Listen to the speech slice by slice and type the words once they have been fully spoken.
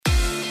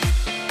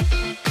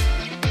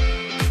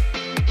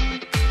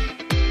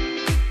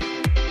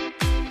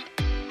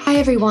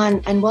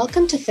everyone, and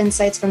welcome to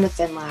FinSights from the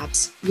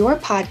FinLabs, your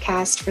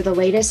podcast for the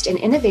latest in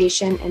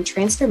innovation and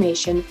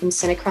transformation from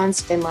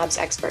Synechron's FinLabs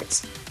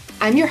experts.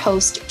 I'm your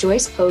host,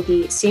 Joyce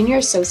Pogge, Senior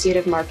Associate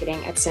of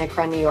Marketing at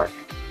Synechron New York.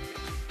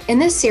 In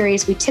this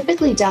series, we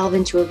typically delve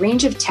into a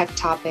range of tech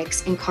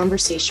topics in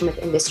conversation with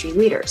industry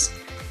leaders.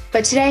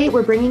 But today,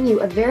 we're bringing you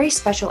a very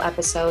special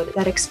episode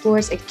that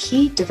explores a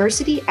key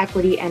diversity,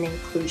 equity, and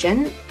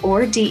inclusion,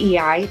 or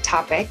DEI,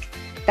 topic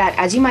that,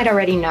 as you might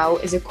already know,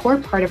 is a core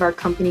part of our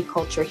company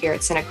culture here at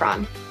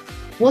Synechron.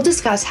 We'll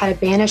discuss how to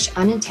banish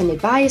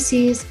unintended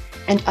biases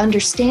and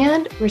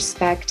understand,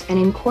 respect, and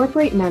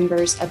incorporate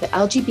members of the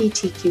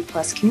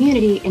LGBTQ+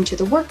 community into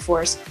the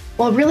workforce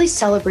while really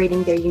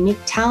celebrating their unique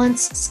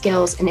talents,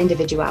 skills, and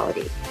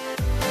individuality.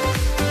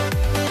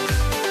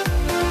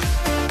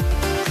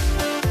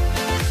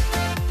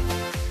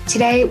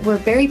 Today, we're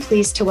very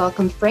pleased to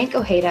welcome Frank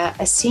Ojeda,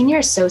 a Senior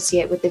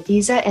Associate with the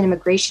Visa and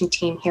Immigration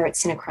team here at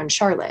Synechron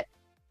Charlotte.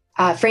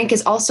 Frank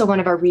is also one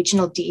of our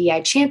regional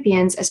DEI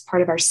champions as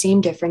part of our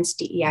Same Difference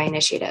DEI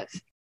initiative.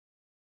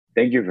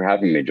 Thank you for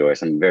having me,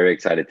 Joyce. I'm very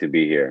excited to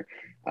be here.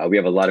 We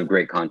have a lot of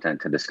great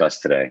content to discuss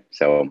today,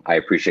 so I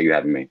appreciate you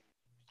having me.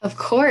 Of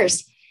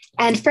course.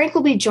 And Frank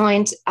will be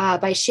joined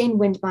by Shane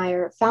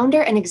Windmeyer,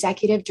 founder and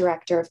executive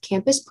director of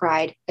Campus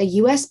Pride, a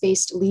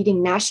US-based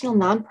leading national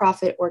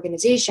nonprofit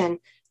organization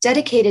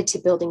dedicated to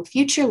building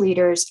future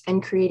leaders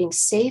and creating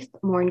safe,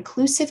 more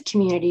inclusive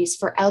communities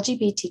for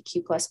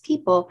LGBTQ+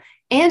 people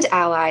and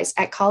allies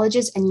at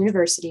colleges and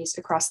universities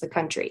across the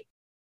country.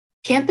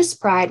 Campus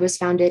Pride was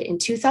founded in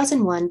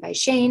 2001 by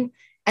Shane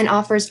and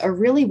offers a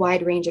really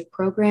wide range of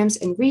programs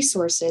and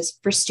resources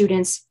for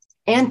students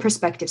and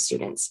prospective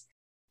students.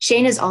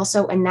 Shane is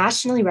also a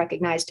nationally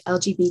recognized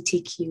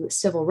LGBTQ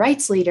civil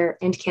rights leader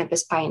and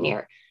campus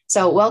pioneer.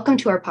 So welcome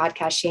to our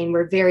podcast, Shane.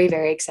 We're very,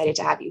 very excited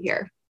to have you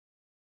here.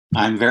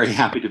 I'm very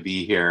happy to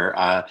be here,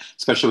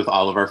 especially with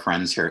all of our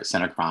friends here at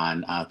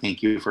Synechron.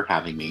 Thank you for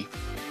having me.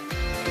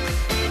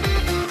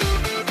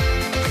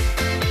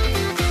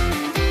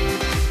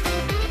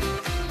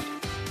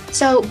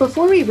 So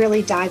before we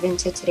really dive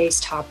into today's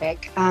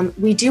topic,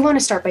 we do want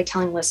to start by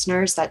telling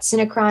listeners that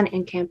Synechron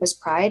and Campus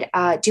Pride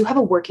do have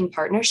a working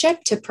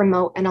partnership to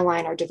promote and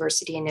align our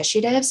diversity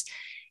initiatives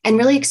and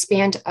really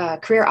expand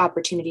career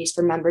opportunities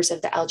for members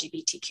of the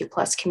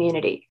LGBTQ+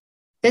 community.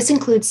 This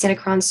includes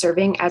Synechron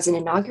serving as an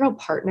inaugural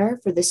partner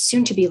for the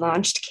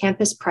soon-to-be-launched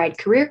Campus Pride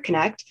Career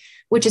Connect,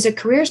 which is a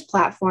careers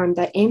platform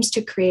that aims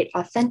to create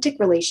authentic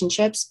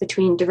relationships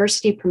between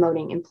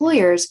diversity-promoting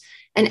employers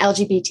and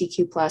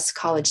LGBTQ+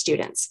 college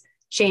students.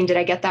 Shane, did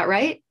I get that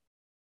right?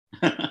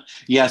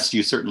 Yes,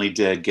 you certainly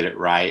did get it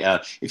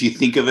right. If you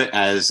think of it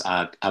as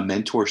a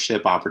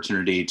mentorship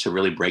opportunity to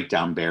really break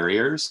down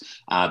barriers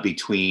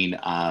between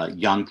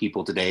young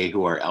people today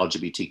who are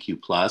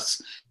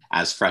LGBTQ+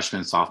 as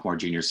freshmen, sophomore,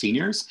 junior,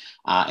 seniors,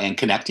 and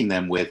connecting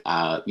them with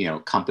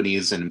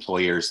companies and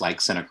employers like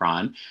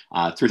Synechron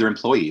through their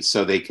employees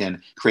so they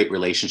can create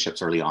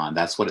relationships early on.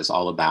 That's what it's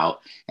all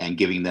about, and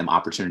giving them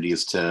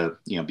opportunities to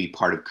be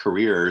part of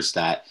careers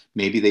that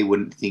maybe they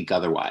wouldn't think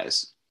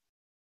otherwise.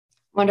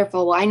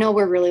 Wonderful. Well, I know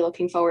we're really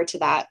looking forward to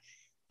that.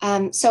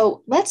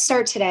 So let's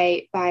start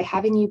today by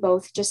having you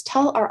both just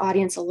tell our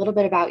audience a little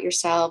bit about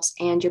yourselves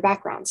and your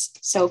backgrounds.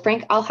 So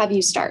Frank, I'll have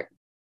you start.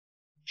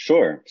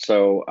 Sure.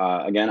 So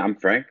again, I'm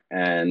Frank,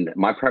 and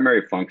my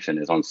primary function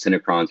is on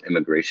Synechron's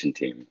immigration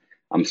team.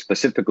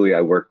 Specifically,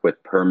 I work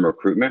with perm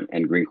recruitment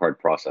and green card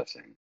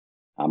processing.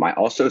 I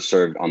also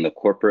served on the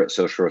Corporate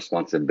Social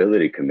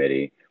Responsibility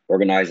Committee,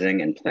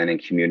 organizing and planning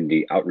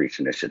community outreach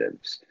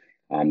initiatives.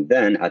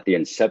 Then, at the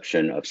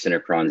inception of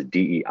Synechron's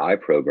DEI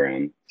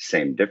program,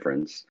 Same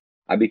Difference,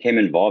 I became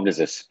involved as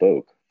a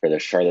spoke for the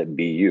Charlotte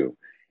BU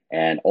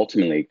and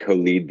ultimately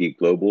co-lead the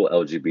Global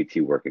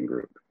LGBT Working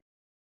Group.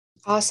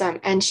 Awesome.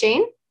 And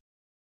Shane?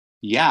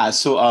 Yeah,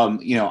 so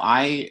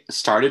I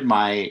started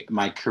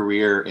my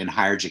career in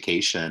higher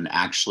education.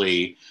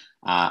 Actually,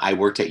 I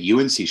worked at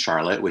UNC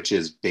Charlotte, which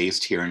is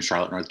based here in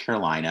Charlotte, North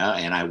Carolina,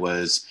 and I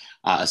was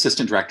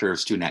assistant director of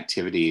student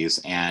activities.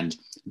 And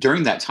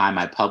during that time,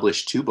 I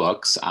published 2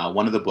 books.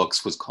 One of the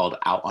books was called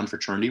Out on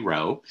Fraternity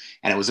Row,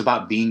 and it was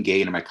about being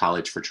gay in my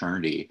college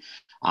fraternity.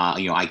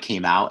 I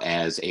came out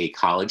as a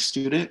college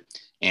student,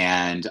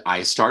 and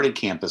I started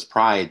Campus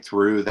Pride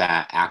through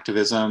that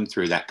activism,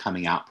 through that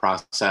coming out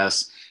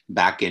process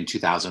back in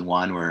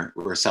 2001.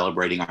 We're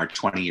celebrating our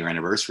 20-year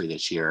anniversary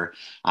this year.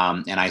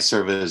 And I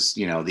serve as,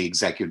 the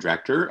executive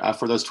director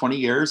for those 20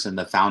 years and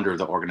the founder of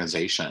the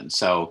organization.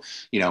 So,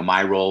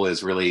 my role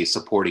is really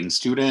supporting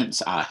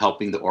students,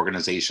 helping the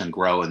organization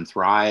grow and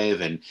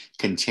thrive and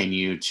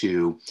continue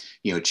to,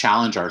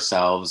 challenge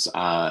ourselves,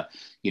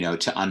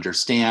 to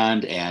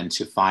understand and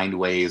to find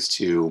ways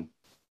to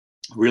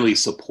really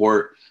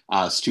support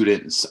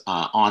students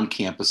on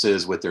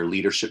campuses with their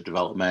leadership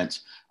development,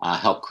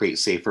 help create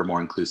safer,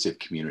 more inclusive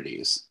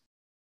communities.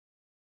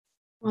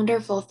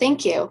 Wonderful.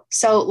 Thank you.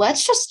 So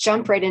let's just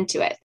jump right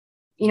into it.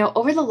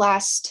 Over the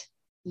last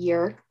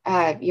year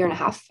and a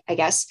half, I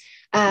guess,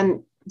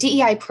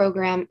 DEI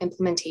program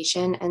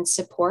implementation and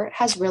support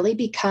has really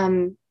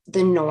become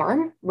the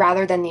norm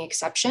rather than the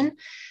exception.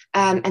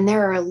 And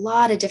there are a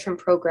lot of different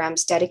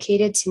programs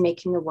dedicated to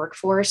making the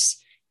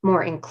workforce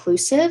more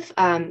inclusive,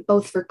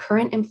 both for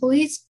current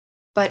employees,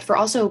 but for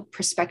also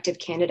prospective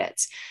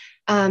candidates.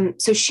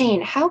 So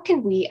Shane, how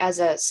can we as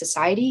a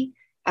society,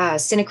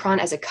 Synechron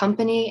as a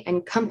company,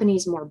 and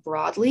companies more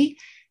broadly,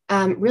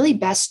 really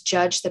best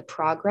judge the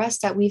progress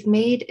that we've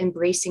made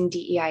embracing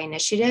DEI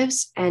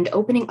initiatives and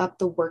opening up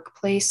the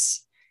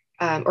workplace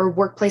or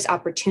workplace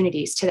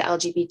opportunities to the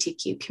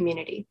LGBTQ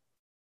community?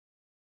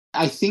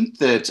 I think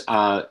that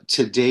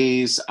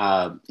today's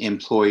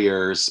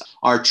employers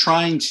are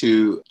trying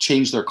to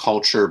change their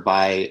culture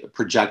by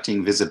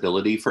projecting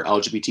visibility for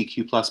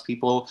LGBTQ plus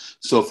people.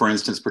 So, for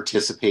instance,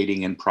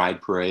 participating in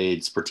pride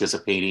parades,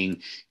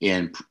 participating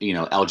in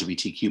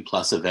LGBTQ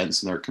plus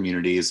events in their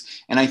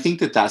communities, and I think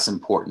that that's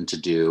important to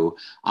do.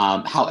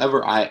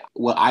 However,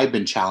 what I've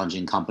been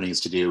challenging companies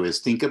to do is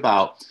think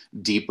about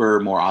deeper,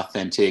 more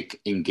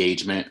authentic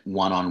engagement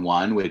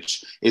one-on-one,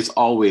 which is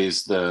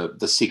always the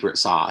secret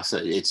sauce.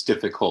 It's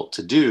difficult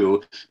to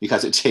do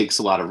because it takes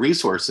a lot of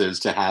resources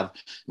to have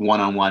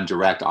one-on-one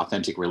direct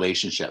authentic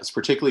relationships,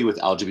 particularly with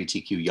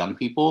LGBTQ young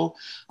people.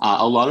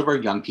 A lot of our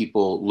young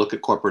people look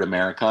at corporate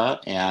America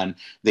and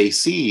they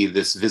see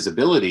this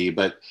visibility,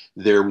 but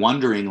they're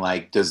wondering,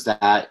 like, does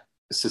that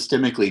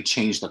systemically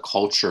change the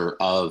culture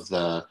of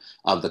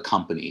the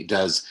company?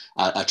 Does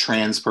a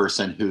trans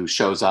person who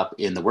shows up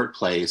in the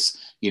workplace,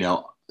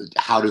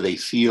 how do they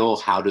feel?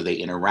 How do they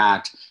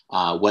interact?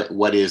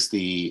 What is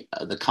the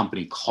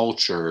company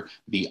culture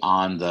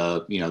beyond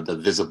the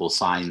visible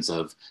signs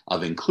of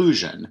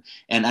inclusion?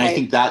 And right. I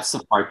think that's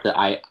the part that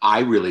I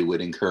really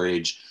would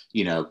encourage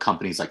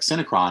companies like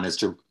Synechron is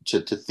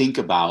to think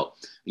about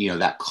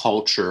that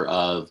culture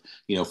of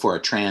for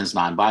a trans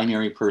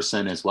non-binary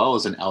person as well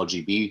as an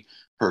LGBT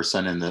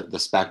person in the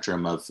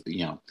spectrum of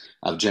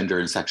of gender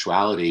and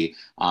sexuality.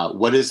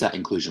 What does that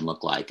inclusion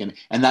look like? And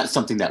that's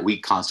something that we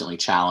constantly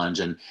challenge,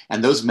 and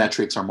those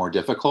metrics are more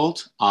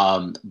difficult,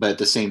 but at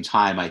the same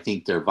time I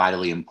think they're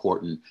vitally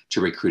important to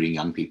recruiting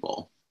young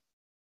people.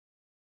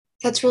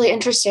 That's really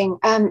interesting.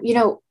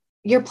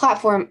 Your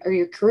platform or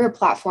your career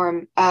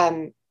platform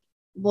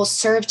will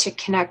serve to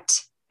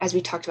connect, as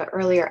we talked about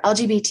earlier,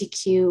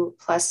 LGBTQ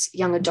plus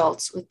young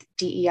adults with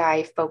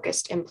DEI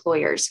focused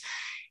employers.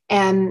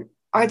 And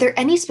are there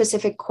any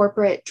specific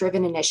corporate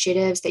driven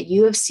initiatives that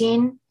you have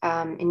seen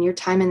in your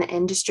time in the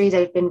industry that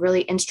have been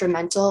really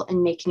instrumental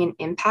in making an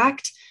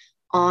impact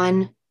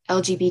on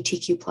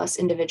LGBTQ plus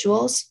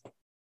individuals?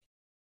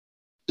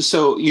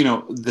 So,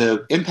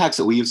 the impacts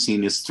that we have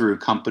seen is through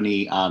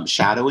company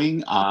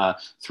shadowing,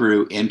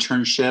 through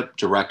internship,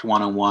 direct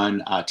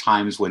one-on-one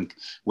times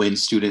when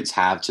students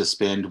have to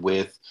spend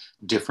with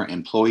different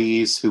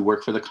employees who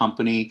work for the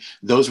company.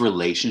 Those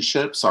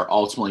relationships are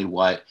ultimately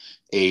what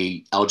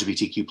a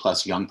LGBTQ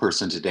plus young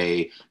person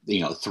today,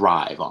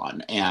 thrive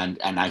on. And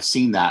I've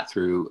seen that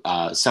through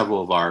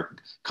several of our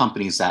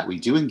companies that we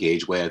do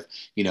engage with,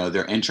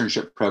 their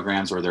internship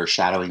programs or their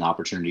shadowing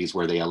opportunities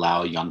where they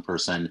allow a young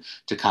person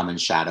to come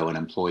and shadow an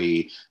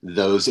employee.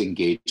 Those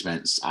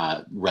engagements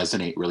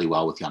resonate really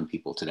well with young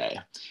people today.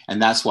 And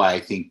that's why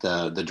I think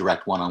the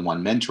direct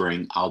one-on-one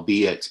mentoring,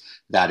 albeit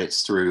that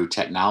it's through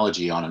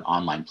technology on an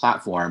online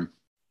platform,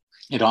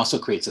 it also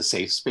creates a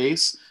safe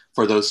space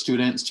for those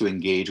students to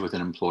engage with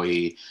an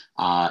employee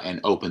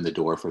and open the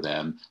door for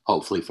them,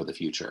 hopefully for the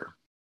future.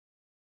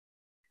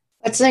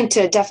 That's something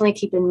to definitely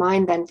keep in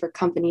mind then for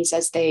companies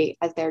as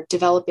they're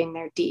developing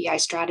their DEI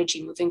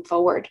strategy moving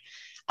forward.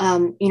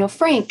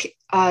 Frank,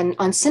 on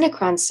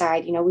Synechron's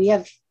side, we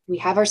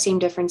have our Same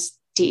Difference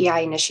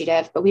DEI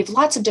initiative, but we have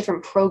lots of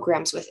different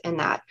programs within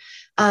that.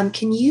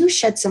 Can you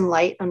shed some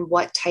light on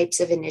what types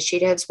of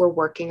initiatives we're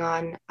working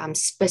on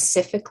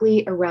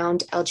specifically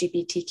around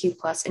LGBTQ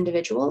plus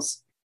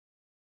individuals?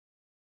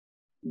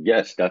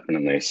 Yes,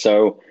 definitely.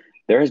 So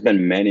there has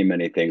been many,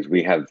 many things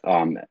we have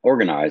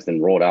organized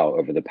and rolled out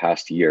over the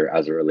past year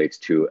as it relates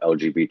to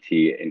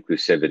LGBT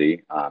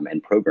inclusivity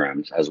and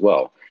programs as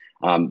well.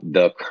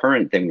 The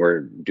current thing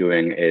we're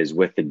doing is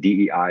with the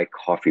DEI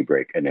Coffee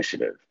Break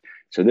Initiative.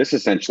 So this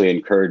essentially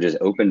encourages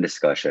open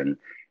discussion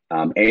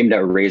aimed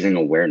at raising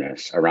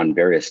awareness around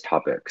various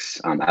topics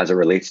as it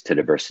relates to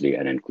diversity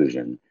and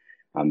inclusion.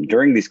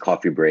 During these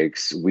coffee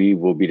breaks, we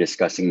will be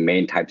discussing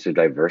main types of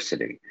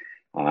diversity.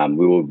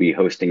 We will be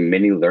hosting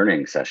mini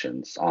learning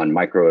sessions on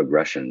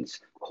microaggressions,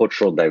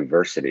 cultural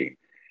diversity.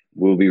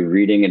 We'll be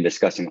reading and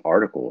discussing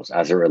articles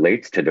as it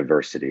relates to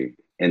diversity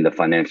in the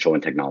financial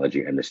and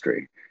technology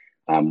industry.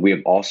 We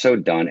have also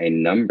done a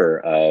number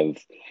of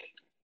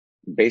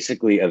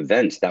basically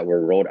events that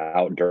were rolled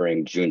out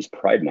during June's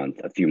Pride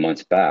Month a few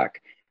months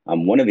back.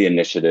 One of the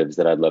initiatives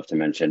that I'd love to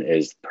mention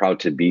is Proud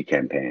to Be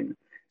campaign.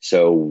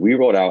 So we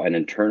rolled out an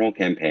internal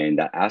campaign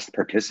that asked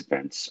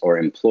participants or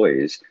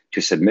employees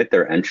to submit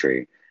their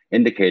entry,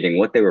 indicating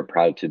what they were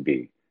proud to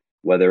be,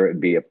 whether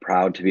it be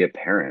proud to be a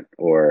parent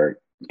or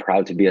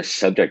proud to be a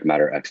subject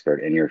matter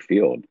expert in your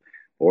field,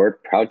 or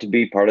proud to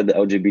be part of the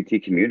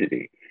LGBT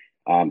community.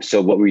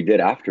 So what we did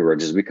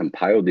afterwards is we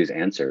compiled these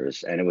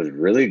answers, and it was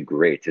really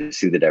great to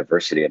see the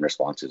diversity and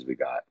responses we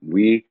got.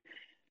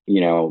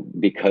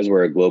 Because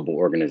we're a global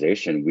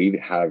organization, we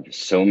have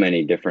so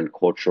many different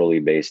culturally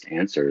based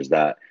answers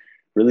that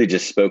really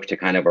just spoke to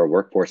kind of our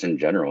workforce in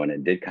general. And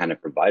it did kind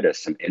of provide us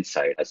some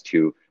insight as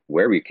to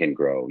where we can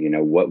grow,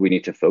 what we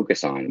need to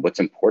focus on, what's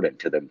important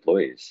to the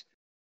employees.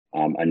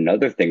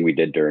 Another thing we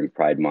did during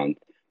Pride Month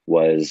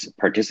was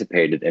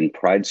participated in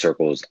Pride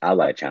Circle's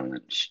Ally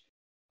Challenge.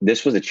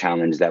 This was a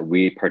challenge that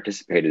we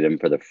participated in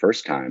for the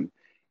first time,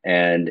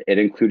 and it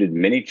included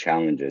many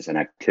challenges and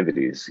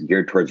activities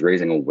geared towards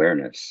raising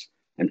awareness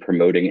and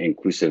promoting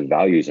inclusive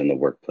values in the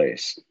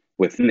workplace,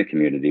 within the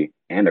community,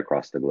 and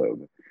across the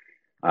globe.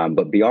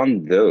 But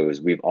beyond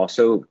those, we've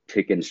also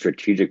taken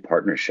strategic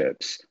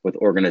partnerships with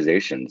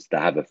organizations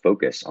that have a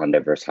focus on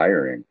diverse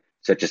hiring,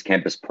 such as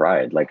Campus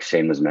Pride, like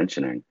Shane was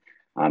mentioning.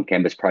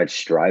 Campus Pride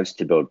strives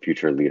to build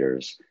future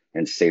leaders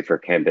and safer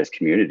campus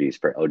communities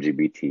for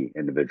LGBT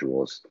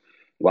individuals,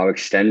 while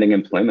extending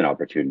employment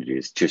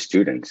opportunities to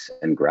students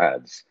and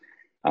grads.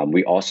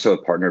 We also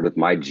partnered with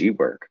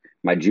MyGWork.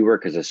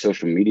 MyGWork is a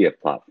social media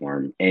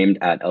platform aimed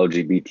at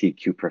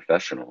LGBTQ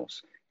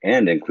professionals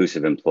and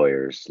inclusive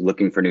employers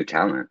looking for new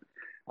talent.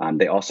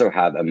 They also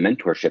have a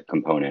mentorship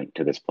component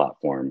to this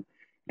platform.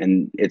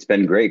 And it's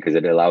been great because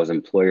it allows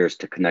employers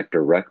to connect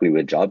directly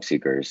with job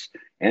seekers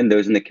and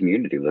those in the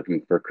community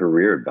looking for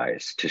career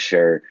advice, to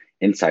share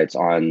insights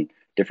on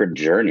different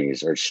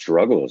journeys or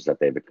struggles that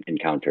they've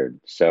encountered.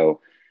 So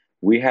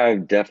we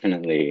have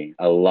definitely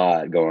a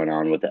lot going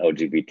on with the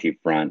LGBT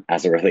front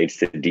as it relates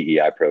to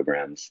DEI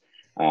programs.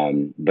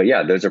 But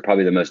yeah, those are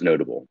probably the most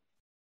notable.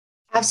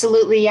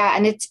 Absolutely. Yeah.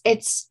 And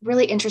it's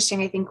really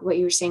interesting. I think what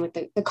you were saying with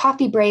the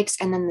coffee breaks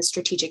and then the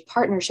strategic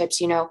partnerships,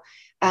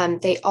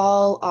 they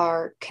all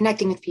are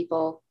connecting with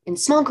people in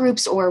small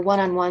groups or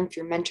one-on-one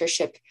through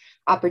mentorship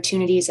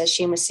opportunities, as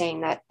Shane was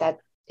saying, that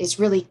is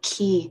really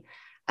key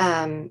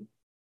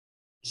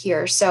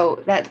here.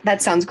 So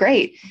that sounds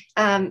great.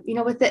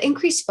 With the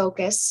increased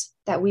focus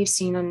that we've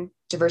seen on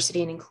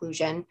diversity and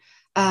inclusion,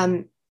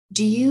 how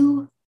do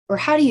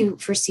you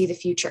foresee the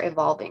future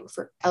evolving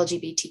for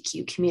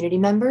LGBTQ community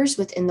members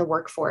within the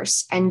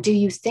workforce? And do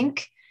you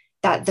think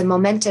that the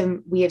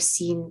momentum we have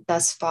seen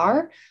thus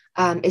far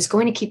is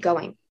going to keep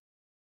going?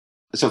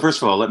 So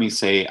first of all, let me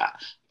say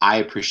I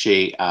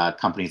appreciate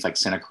companies like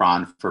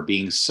Synchron for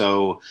being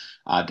so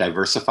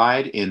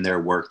diversified in their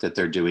work that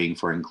they're doing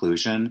for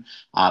inclusion,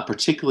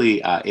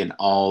 particularly in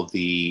all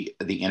the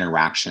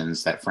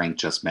interactions that Frank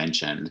just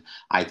mentioned.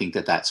 I think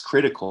that that's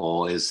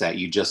critical, is that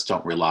you just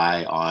don't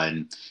rely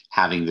on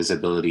having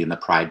visibility in the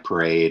Pride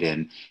Parade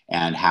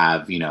and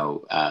have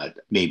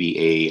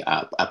maybe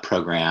a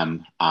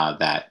program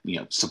that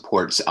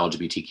supports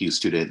LGBTQ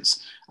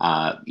students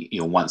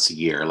once a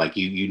year. Like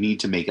you need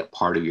to make it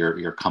part of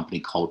your company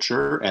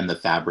culture and the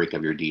fabric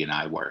of your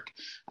D&I work.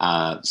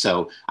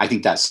 So I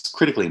think that's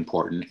critically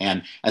important.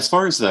 And as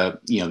far as the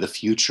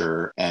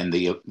future and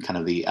the kind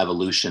of the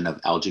evolution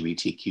of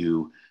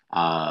LGBTQ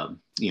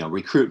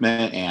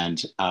recruitment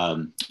and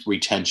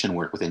retention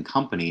work within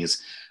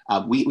companies,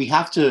 we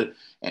have to,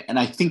 and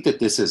I think that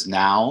this is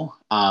now,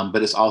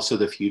 but it's also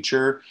the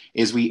future,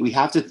 is we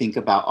have to think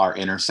about our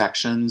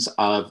intersections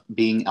of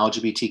being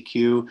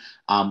LGBTQ.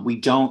 We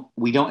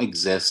don't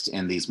exist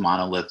in these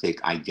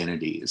monolithic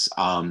identities.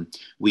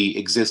 We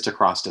exist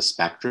across the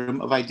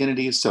spectrum of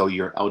identities. So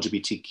you're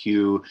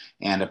LGBTQ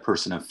and a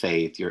person of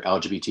faith, you're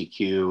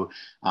LGBTQ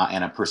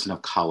and a person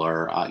of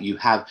color. You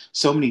have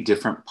so many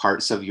different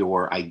parts of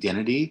your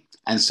identity.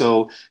 And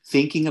so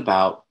thinking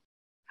about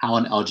how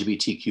an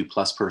LGBTQ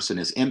plus person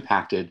is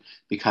impacted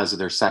because of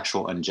their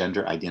sexual and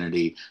gender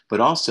identity, but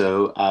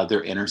also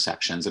their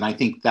intersections. And I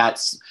think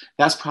that's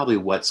probably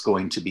what's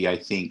going to be, I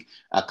think,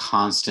 a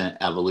constant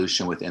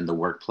evolution within the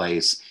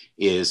workplace,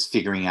 is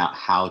figuring out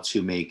how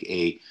to make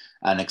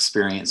an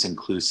experience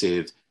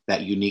inclusive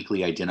that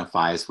uniquely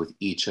identifies with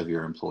each of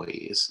your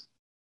employees.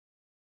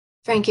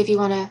 Frank, if you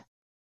want to.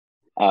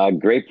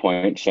 Great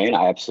point, Shane.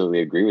 I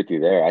absolutely agree with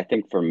you there. I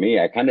think for me,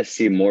 I kind of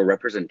see more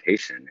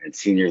representation in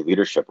senior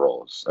leadership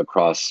roles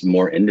across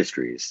more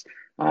industries,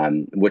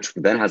 which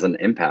then has an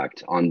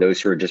impact on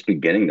those who are just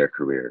beginning their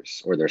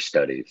careers or their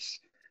studies.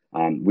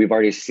 We've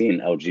already seen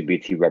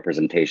LGBT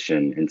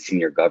representation in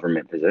senior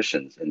government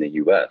positions in the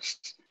US.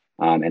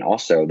 And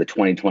also the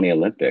 2020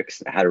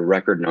 Olympics had a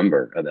record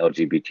number of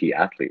LGBT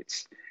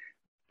athletes.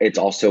 It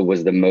also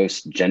was the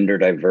most gender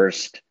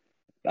diverse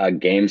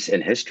games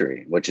in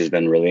history, which has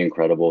been really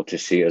incredible to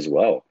see as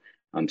well.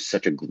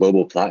 Such a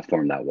global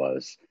platform that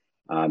was.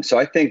 So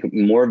I think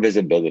more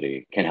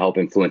visibility can help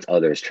influence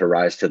others to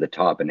rise to the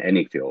top in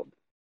any field.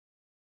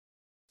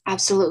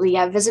 Absolutely,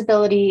 yeah,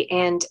 visibility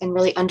and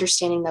really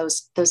understanding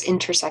those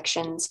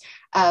intersections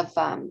of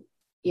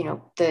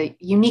the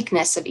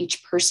uniqueness of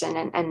each person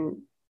and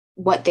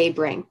what they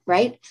bring,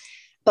 right?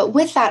 But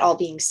with that all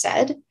being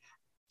said,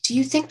 do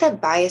you think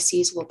that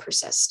biases will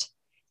persist?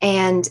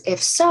 And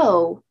if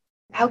so,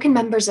 how can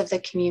members of the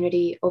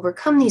community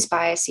overcome these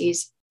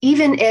biases,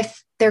 even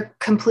if they're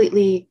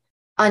completely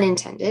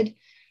unintended?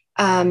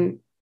 And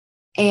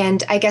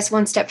I guess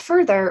one step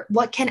further,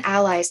 what can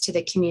allies to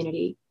the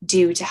community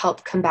do to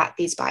help combat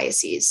these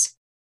biases?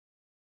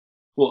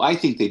 Well, I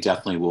think they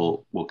definitely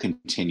will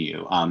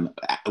continue.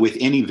 With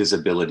any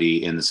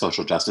visibility in the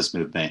social justice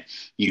movement,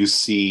 you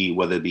see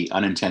whether it be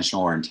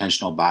unintentional or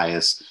intentional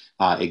bias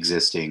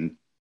existing.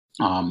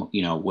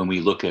 When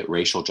we look at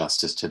racial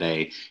justice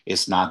today,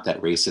 it's not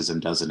that racism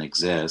doesn't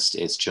exist.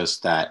 It's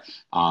just that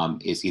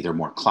it's either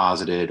more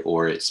closeted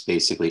or it's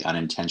basically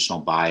unintentional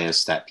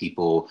bias that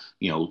people,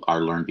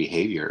 are learned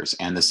behaviors.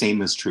 And the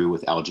same is true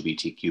with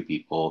LGBTQ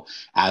people.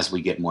 As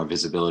we get more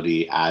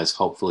visibility, as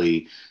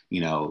hopefully,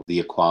 the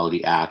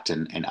Equality Act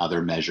and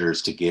other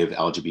measures to give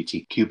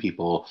LGBTQ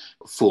people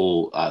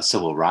full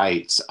civil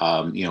rights,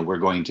 we're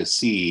going to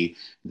see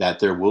that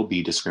there will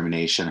be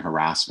discrimination,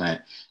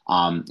 harassment.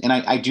 And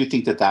I do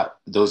think that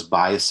those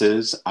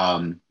biases,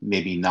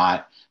 maybe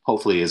not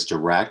hopefully as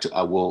direct,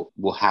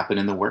 will happen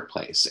in the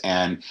workplace.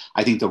 And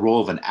I think the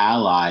role of an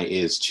ally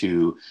is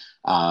to,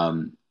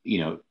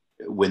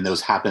 when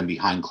those happen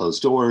behind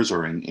closed doors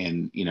or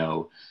in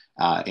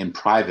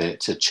private,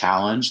 to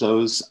challenge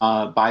those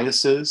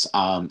biases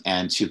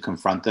and to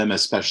confront them,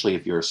 especially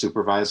if you're a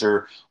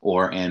supervisor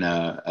or in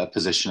a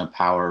position of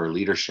power or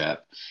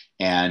leadership.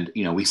 And,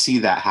 we see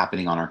that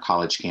happening on our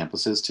college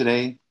campuses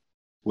today,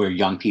 where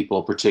young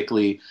people,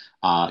 particularly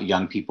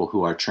young people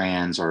who are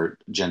trans or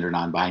gender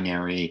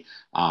non-binary,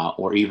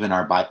 or even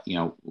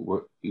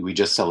we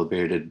just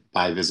celebrated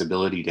Bi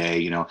Visibility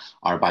Day,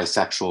 our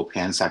bisexual,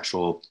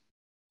 pansexual,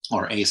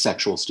 or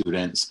asexual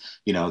students,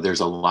 there's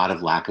a lot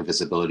of lack of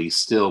visibility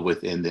still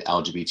within the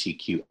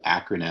LGBTQ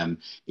acronym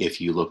if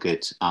you look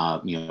at,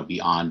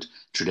 beyond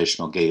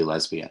traditional gay,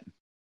 lesbian.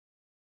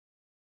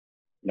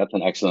 That's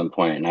an excellent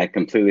point, and I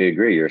completely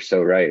agree. You're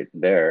so right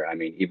there. I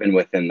mean, even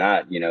within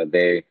that,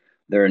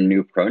 there are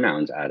new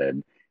pronouns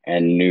added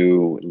and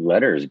new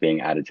letters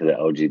being added to the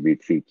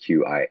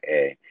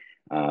LGBTQIA.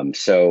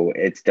 So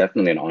it's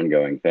definitely an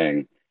ongoing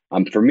thing.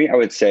 For me, I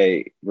would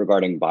say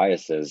regarding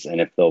biases,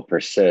 and if they'll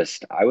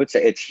persist, I would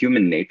say it's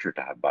human nature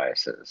to have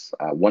biases.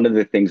 One of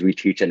the things we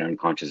teach in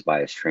unconscious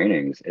bias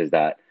trainings is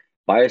that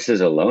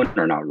biases alone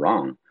are not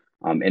wrong.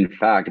 In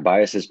fact,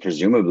 biases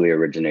presumably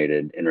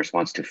originated in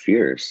response to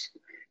fears.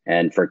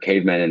 And for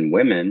cavemen and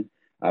women,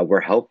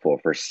 were helpful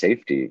for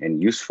safety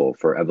and useful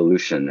for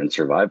evolution and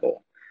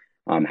survival.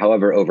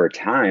 However, over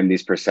time,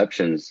 these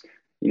perceptions,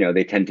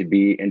 they tend to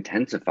be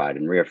intensified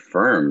and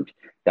reaffirmed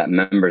that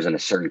members in a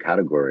certain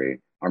category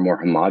are more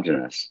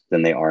homogenous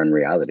than they are in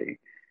reality.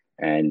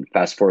 And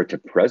fast forward to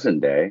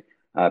present day,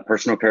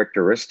 personal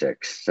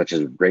characteristics such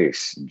as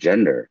race,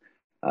 gender,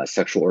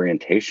 sexual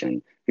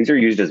orientation, these are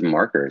used as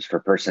markers for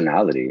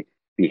personality,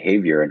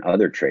 behavior, and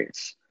other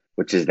traits,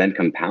 which is then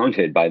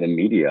compounded by the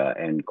media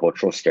and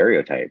cultural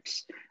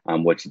stereotypes,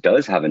 which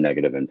does have a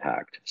negative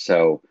impact.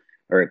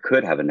 Or it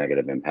could have a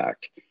negative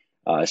impact.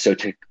 So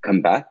to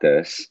combat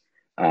this,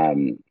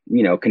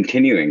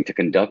 continuing to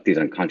conduct these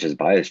unconscious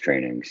bias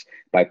trainings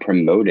by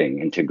promoting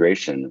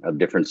integration of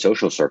different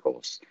social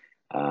circles,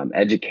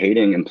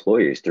 educating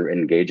employees through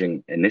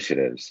engaging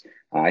initiatives.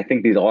 I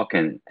think these all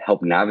can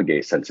help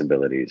navigate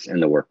sensibilities in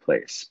the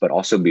workplace, but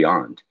also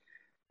beyond.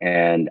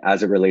 And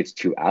as it relates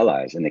to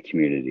allies in the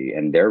community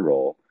and their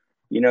role,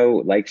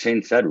 like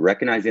Shane said,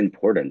 recognize the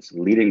importance,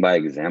 leading by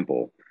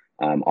example.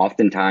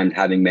 Oftentimes,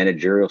 having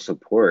managerial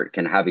support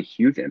can have a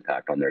huge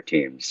impact on their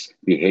teams'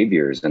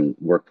 behaviors and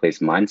workplace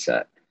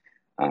mindset.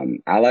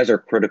 Allies are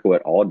critical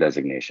at all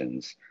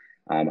designations.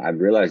 I've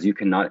realized you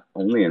can not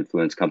only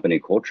influence company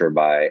culture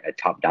by a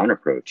top-down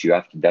approach, you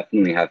have to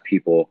definitely have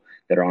people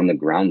that are on the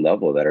ground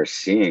level that are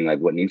seeing like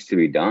what needs to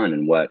be done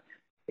and what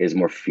is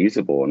more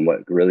feasible and what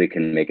really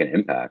can make an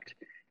impact.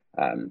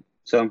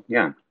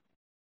 Yeah.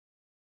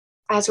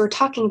 As we're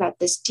talking about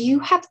this, do you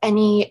have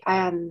any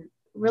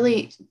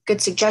really good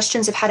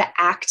suggestions of how to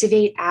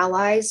activate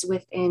allies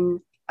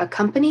within a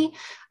company,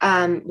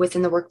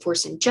 within the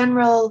workforce in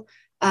general?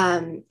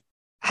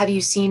 Have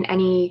you seen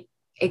any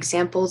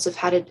examples of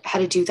how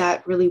to do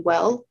that really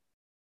well?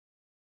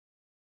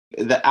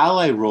 The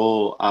ally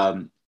role,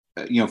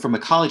 from a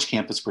college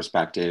campus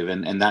perspective,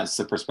 and that's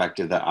the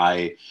perspective that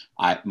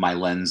my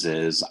lens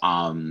is,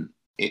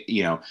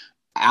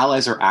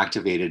 allies are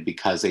activated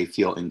because they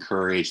feel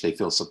encouraged, they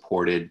feel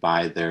supported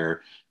by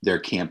their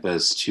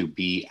campus to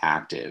be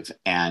active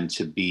and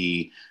to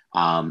be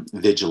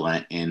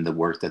vigilant in the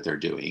work that they're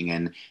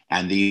doing.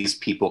 And these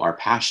people are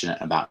passionate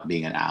about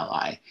being an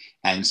ally.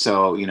 And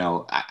so,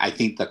 I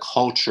think the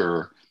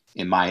culture,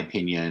 in my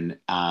opinion,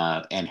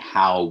 and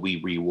how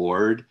we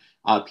reward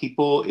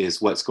people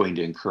is what's going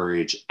to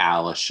encourage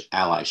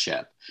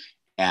allyship.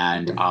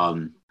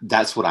 And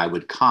that's what I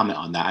would comment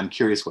on that. I'm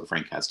curious what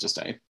Frank has to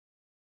say.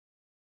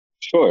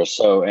 Sure.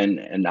 So,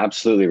 and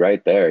absolutely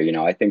right there.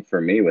 I think for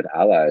me with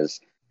allies,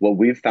 what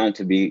we've found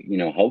to be,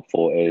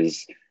 helpful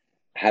is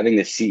having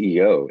the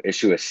CEO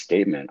issue a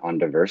statement on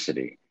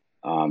diversity,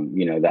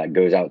 that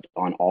goes out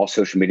on all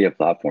social media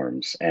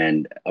platforms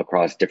and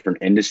across different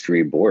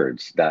industry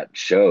boards that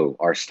show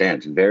our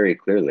stance very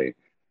clearly.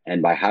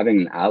 And by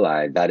having an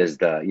ally that is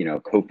the,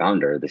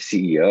 co-founder, the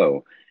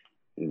CEO,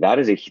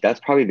 that's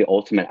probably the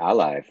ultimate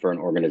ally for an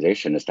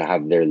organization, is to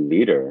have their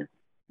leader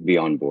be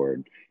on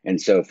board.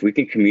 And so if we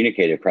can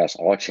communicate across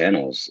all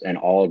channels and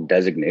all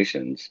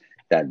designations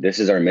that this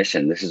is our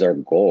mission, this is our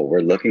goal,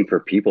 we're looking for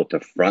people to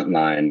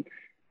frontline,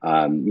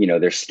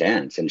 their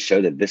stance and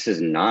show that this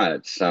is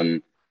not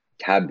some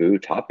taboo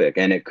topic.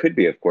 And it could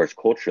be, of course,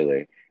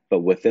 culturally, but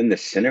within the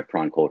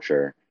Synchron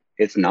culture,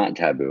 it's not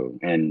taboo.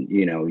 And,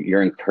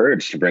 you're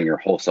encouraged to bring your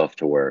whole self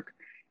to work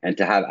and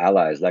to have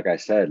allies, like I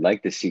said,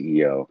 like the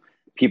CEO,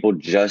 people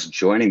just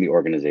joining the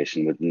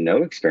organization with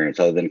no experience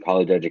other than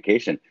college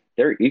education.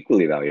 They're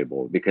equally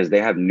valuable because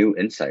they have new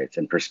insights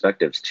and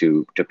perspectives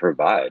to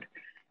provide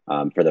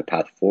for the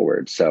path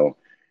forward. So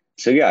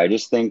yeah, I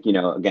just think,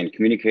 again,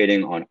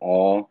 communicating on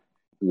all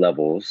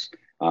levels,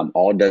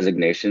 all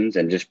designations,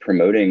 and just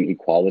promoting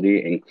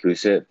equality,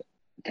 inclusive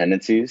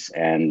tendencies.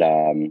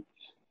 And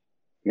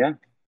yeah,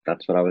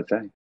 that's what I would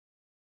say.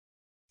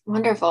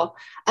 Wonderful.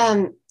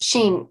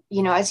 Shane,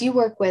 as you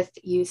work with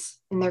youth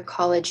in their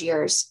college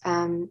years,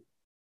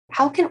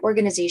 how can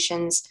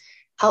organizations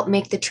help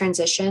make the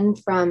transition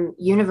from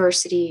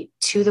university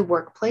to the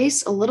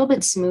workplace a little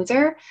bit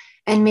smoother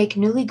and make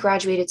newly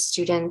graduated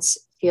students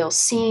feel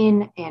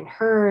seen and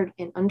heard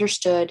and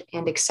understood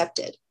and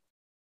accepted?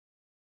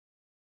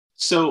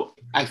 So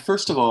I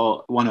first of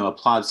all want to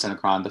applaud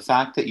Synchron. The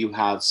fact that you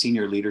have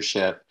senior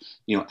leadership,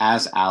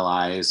 as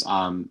allies,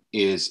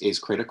 is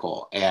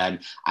critical, and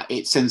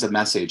it sends a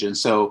message. And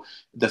so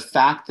the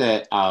fact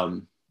that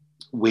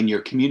when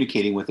you're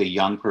communicating with a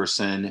young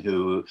person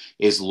who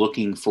is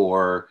looking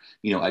for,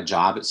 a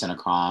job at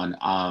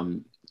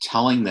Synchron,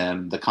 telling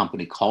them the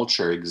company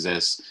culture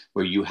exists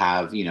where you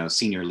have,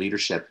 senior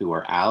leadership who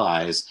are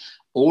allies,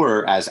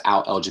 or as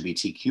out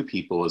LGBTQ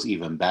people is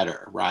even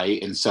better,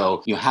 right? And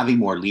so, having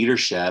more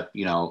leadership,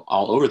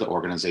 all over the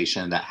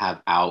organization that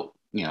have out,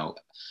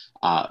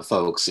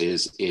 folks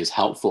is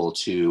helpful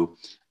to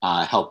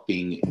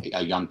helping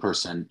a young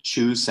person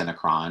choose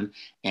Synchron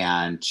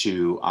and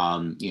to,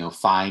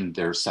 find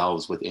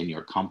themselves within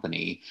your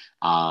company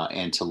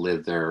and to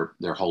live their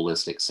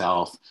holistic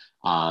self,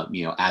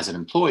 as an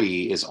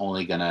employee is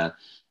only going to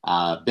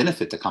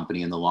benefit the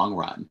company in the long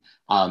run.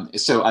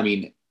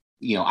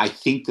 I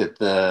think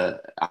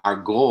that our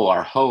goal,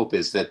 our hope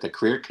is that the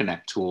Career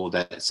Connect tool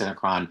that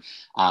Synchron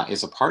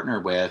is a partner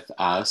with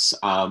us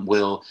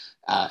will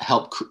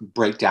help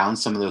break down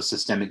some of those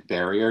systemic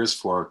barriers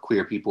for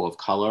queer people of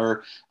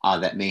color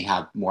that may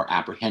have more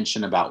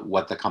apprehension about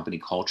what the company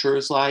culture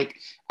is like,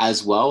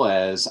 as well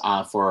as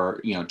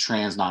for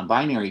trans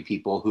non-binary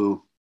people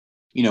who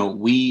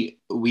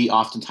we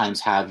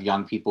oftentimes have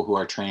young people who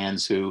are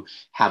trans who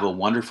have a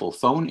wonderful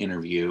phone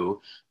interview,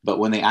 but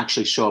when they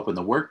actually show up in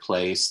the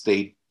workplace,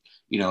 they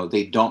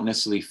don't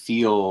necessarily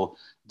feel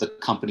the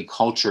company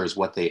culture is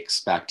what they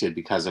expected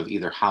because of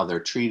either how they're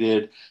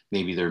treated,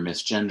 maybe they're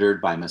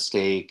misgendered by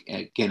mistake.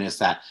 Again, it's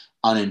that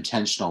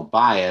unintentional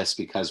bias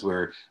because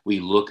we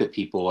look at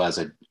people as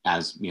a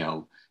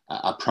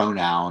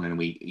pronoun, and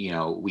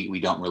we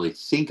don't really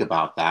think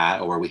about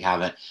that, or we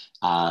haven't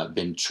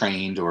been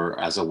trained or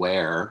as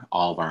aware,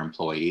 all of our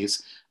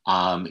employees.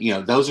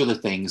 Those are the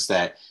things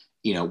that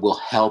will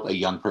help a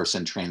young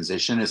person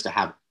transition, is to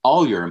have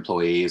all your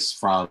employees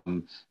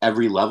from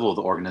every level of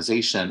the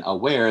organization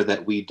aware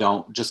that we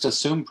don't just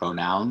assume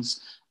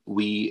pronouns,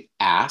 we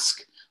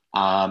ask.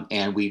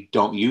 And we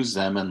don't use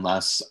them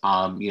unless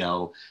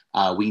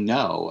we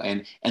know,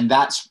 and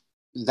that's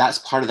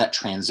part of that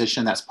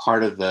transition. That's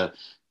part of the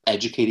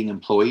educating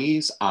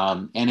employees,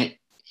 and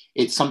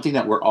it's something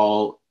that we're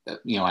all,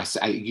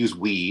 I use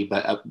we,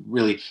 but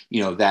really,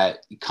 that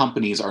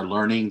companies are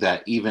learning,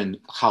 that even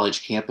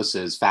college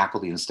campuses,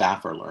 faculty and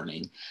staff are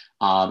learning,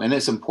 and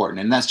it's important.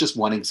 And that's just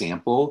one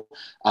example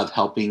of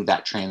helping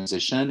that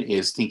transition,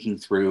 is thinking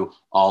through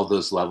all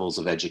those levels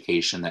of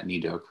education that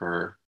need to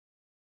occur.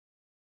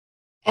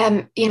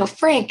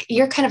 Frank,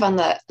 you're kind of on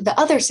the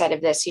other side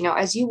of this.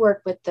 As you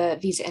work with the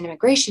visa and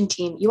immigration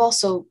team, you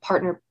also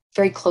partner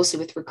very closely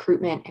with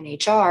recruitment and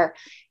HR,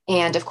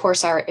 and of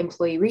course, our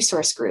employee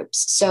resource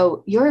groups.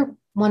 So you're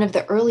one of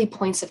the early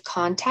points of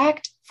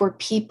contact for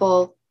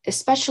people,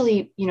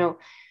 especially,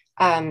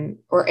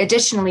 or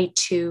additionally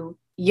to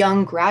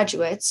young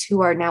graduates who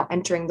are now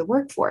entering the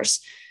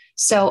workforce.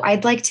 So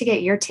I'd like to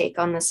get your take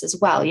on this as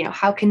well.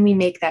 How can we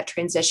make that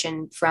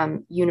transition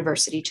from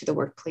university to the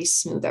workplace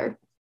smoother?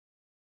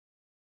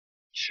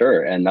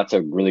 Sure. And that's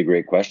a really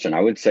great question. I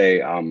would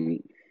say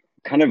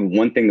kind of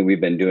one thing that we've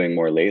been doing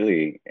more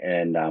lately,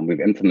 and we've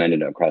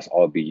implemented across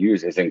all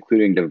BUs, is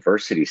including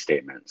diversity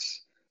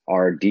statements,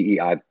 our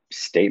DEI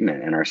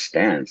statement and our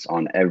stance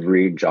on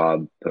every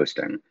job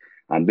posting.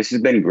 This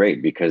has been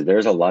great because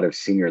there's a lot of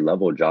senior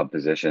level job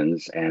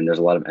positions and there's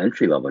a lot of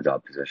entry level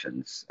job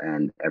positions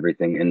and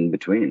everything in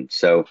between.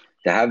 So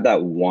to have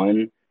that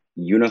one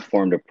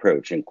uniformed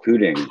approach,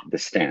 including the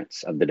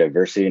stance of the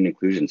diversity and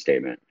inclusion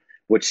statement,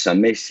 which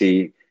some may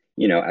see,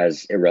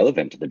 as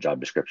irrelevant to the job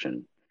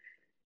description,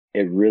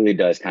 it really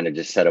does kind of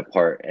just set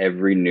apart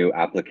every new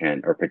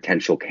applicant or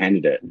potential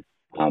candidate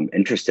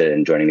interested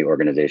in joining the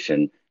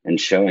organization and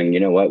showing, you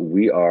know what,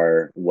 we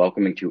are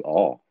welcoming to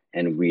all.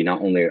 And we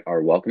not only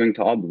are welcoming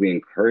to all, but we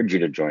encourage you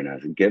to join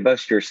us. Give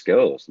us your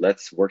skills.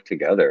 Let's work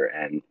together.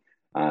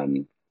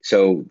 And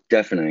so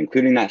definitely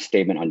including that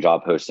statement on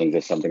job postings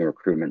is something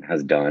recruitment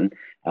has done.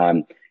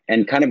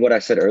 And kind of what I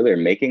said earlier,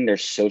 making their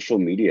social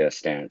media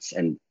stance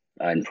and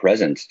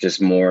presence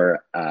just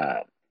more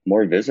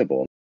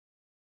visible.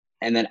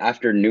 And then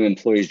after new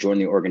employees join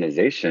the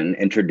organization,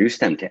 introduce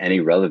them to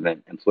any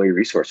relevant employee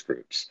resource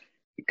groups,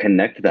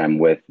 connect them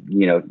with,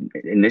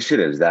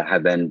 initiatives that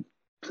have been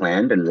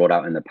planned and rolled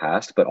out in the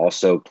past, but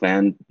also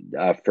planned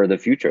for the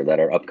future that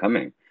are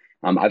upcoming.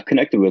 I've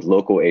connected with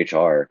local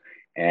HR,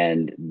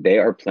 and they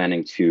are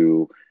planning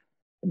to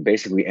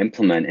basically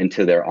implement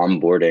into their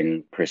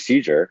onboarding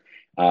procedure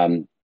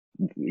a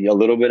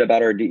little bit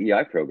about our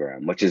DEI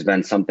program, which has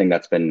been something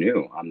that's been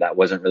new. That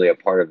wasn't really a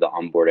part of the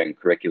onboarding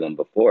curriculum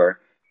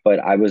before, but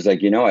I was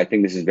like, I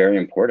think this is very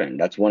important.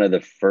 That's one of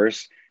the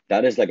first,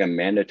 that is like a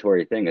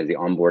mandatory thing, is the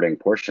onboarding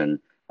portion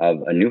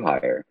of a new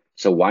hire.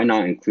 So why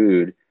not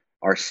include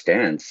our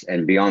stance,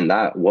 and beyond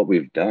that, what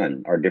we've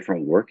done, our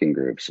different working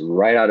groups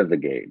right out of the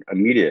gate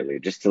immediately,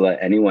 just to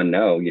let anyone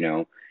know,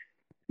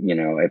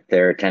 if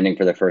they're attending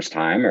for the first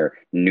time or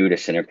new to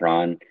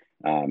Synchron,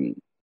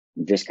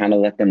 just kind of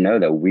let them know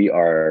that we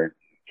are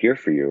here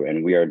for you,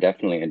 and we are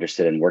definitely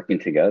interested in working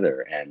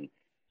together, and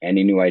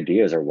any new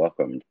ideas are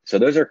welcomed. So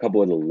those are a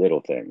couple of the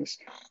little things.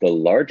 The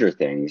larger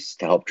things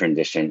to help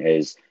transition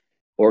is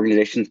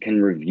organizations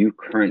can review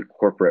current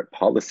corporate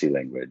policy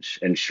language,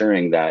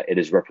 ensuring that it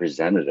is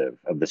representative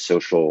of the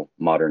social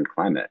modern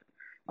climate.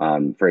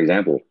 For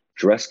example,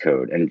 dress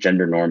code and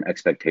gender norm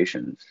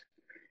expectations,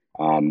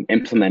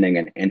 implementing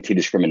an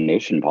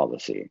anti-discrimination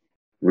policy,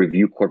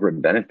 review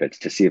corporate benefits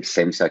to see if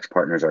same-sex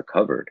partners are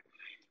covered.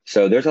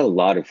 So there's a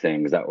lot of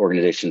things that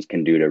organizations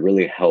can do to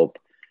really help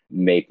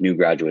make new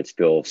graduates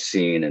feel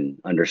seen and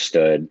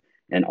understood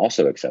and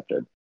also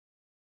accepted.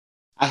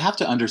 I have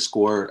to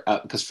underscore,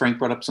 because Frank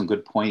brought up some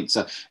good points.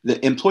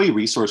 The employee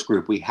resource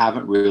group, we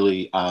haven't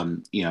really,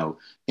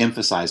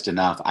 emphasized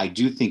enough. I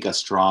do think a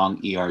strong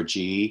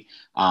ERG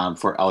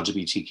for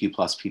LGBTQ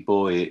plus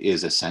people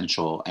is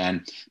essential,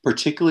 and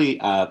particularly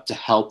to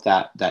help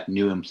that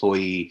new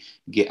employee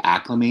get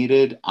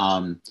acclimated,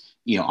 on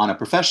a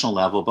professional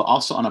level, but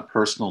also on a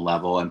personal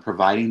level, and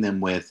providing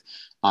them with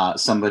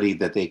somebody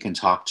that they can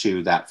talk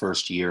to that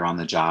first year on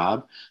the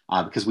job,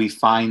 because we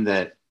find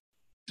that,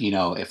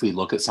 if we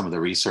look at some of the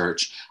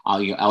research,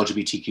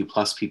 LGBTQ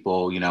plus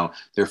people,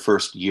 their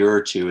first year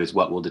or two is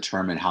what will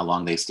determine how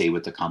long they stay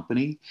with the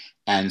company.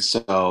 And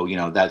so,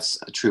 that's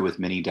true with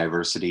many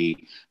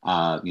diversity,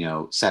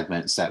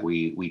 segments that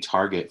we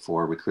target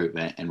for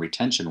recruitment and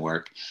retention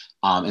work.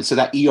 And so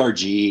that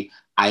ERG,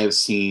 I have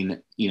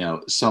seen,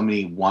 so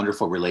many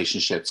wonderful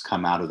relationships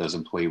come out of those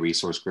employee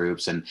resource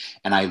groups. And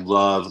I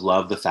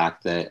love the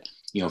fact that,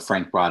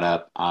 Frank brought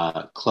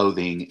up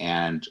clothing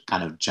and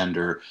kind of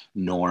gender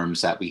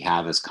norms that we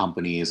have as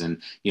companies,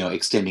 and,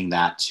 extending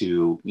that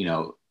to,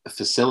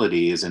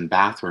 facilities and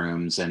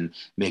bathrooms, and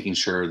making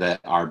sure that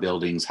our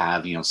buildings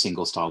have,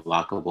 single stall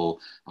lockable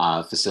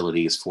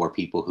facilities for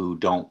people who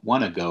don't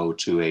want to go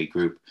to a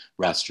group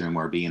restroom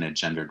or be in a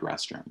gendered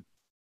restroom.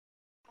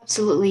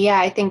 Absolutely. Yeah.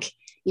 I think,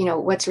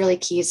 what's really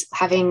key is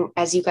having,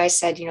 as you guys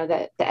said,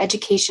 the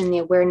education, the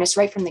awareness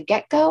right from the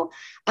get-go,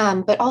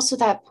 but also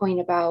that point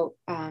about,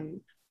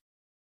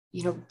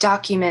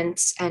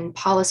 documents and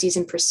policies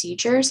and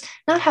procedures,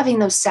 not having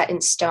those set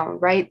in stone,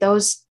 right?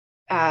 Those,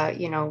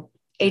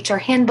 HR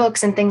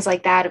handbooks and things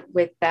like that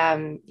with,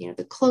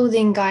 the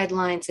clothing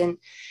guidelines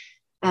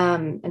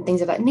and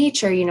things of that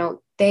nature,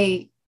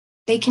 they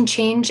can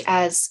change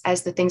as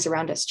the things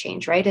around us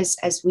change, right?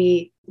 As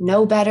we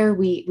know better,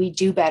 we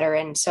do better.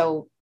 And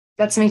so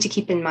that's something to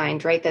keep in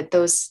mind, right? That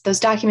those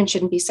documents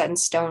shouldn't be set in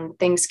stone.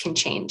 Things can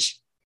change.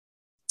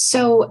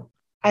 So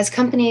as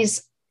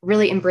companies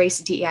really embrace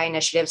DEI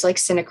initiatives like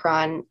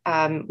Synchron,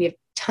 we have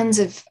tons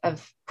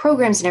of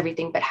programs and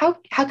everything, but how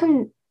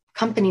can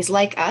companies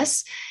like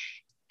us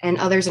and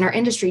others in our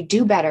industry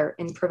do better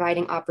in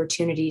providing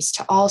opportunities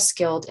to all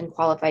skilled and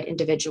qualified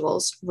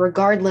individuals,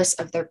 regardless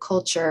of their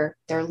culture,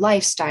 their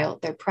lifestyle,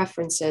 their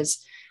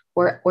preferences,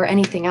 or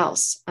anything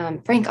else?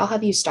 Frank, I'll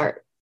have you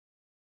start.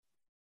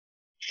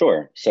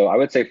 Sure. So I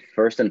would say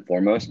first and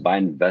foremost, by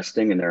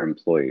investing in their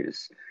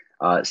employees.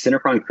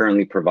 Synchron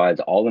currently provides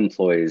all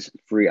employees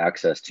free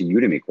access to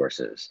Udemy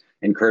courses,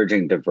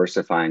 encouraging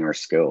diversifying our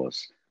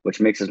skills, which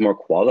makes us more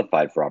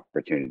qualified for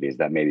opportunities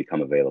that may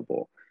become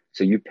available.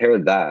 So you pair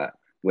that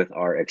with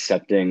our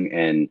accepting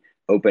and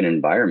open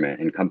environment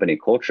and company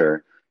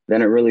culture,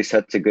 then it really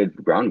sets a good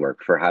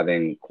groundwork for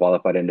having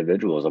qualified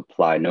individuals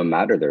apply no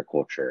matter their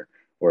culture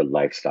or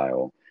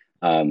lifestyle,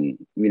 to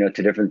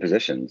different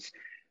positions.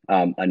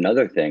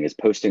 Another thing is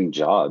posting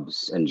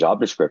jobs and job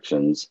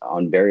descriptions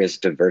on various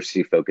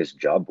diversity-focused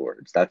job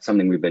boards. That's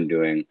something we've been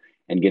doing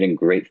and getting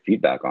great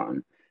feedback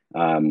on.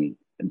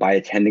 By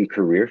attending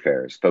career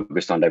fairs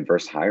focused on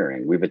diverse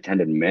hiring. We've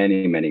attended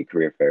many, many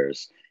career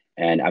fairs.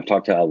 And I've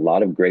talked to a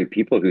lot of great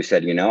people who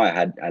said,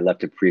 I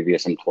left a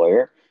previous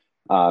employer.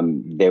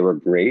 They were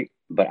great,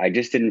 but I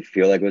just didn't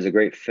feel like it was a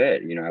great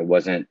fit. You know, I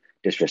wasn't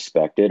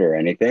disrespected or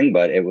anything,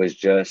 but it was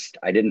just,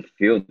 I didn't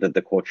feel that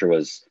the culture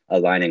was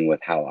aligning with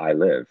how I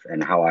live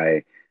and how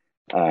I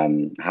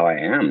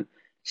am.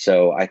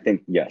 So I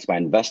think, yes, by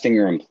investing in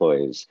your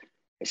employees,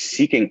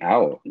 seeking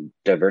out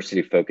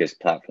diversity focused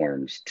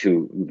platforms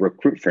to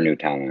recruit for new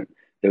talent,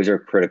 those are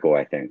critical,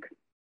 I think.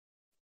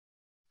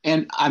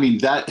 And I mean,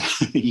 that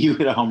you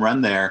hit a home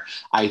run there,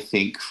 I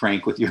think,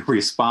 Frank, with your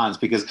response,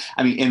 because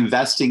I mean,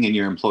 investing in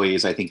your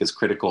employees, I think, is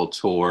critical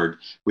toward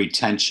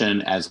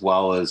retention as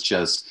well as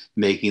just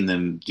making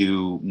them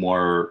do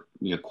more,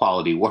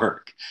 quality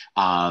work,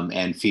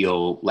 and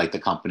feel like the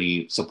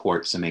company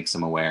supports and makes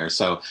them aware.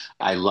 So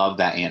I love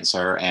that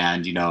answer.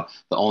 And, the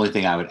only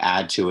thing I would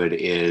add to it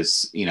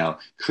is,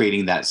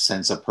 creating that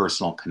sense of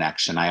personal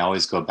connection. I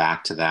always go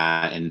back to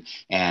that,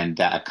 and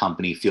that a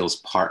company feels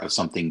part of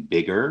something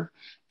bigger,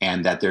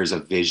 and that there's a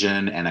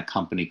vision and a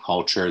company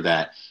culture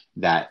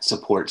that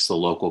supports the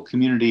local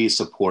community,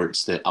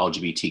 supports the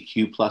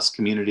LGBTQ plus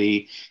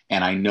community.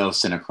 And I know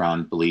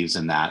Synchron believes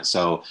in that.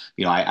 So,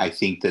 I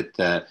think that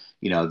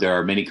there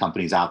are many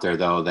companies out there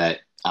though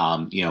that,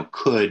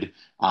 could,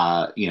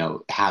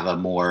 have a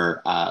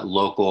more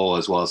local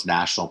as well as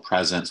national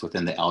presence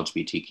within the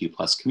LGBTQ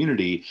plus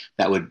community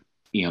that would,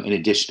 in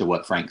addition to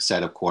what Frank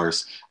said, of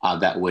course,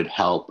 that would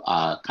help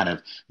kind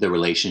of the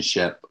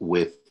relationship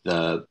with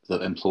the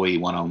employee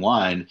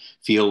one-on-one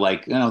feel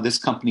like, this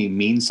company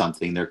means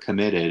something, they're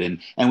committed.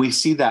 And we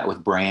see that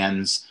with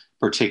brands,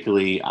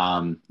 particularly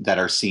that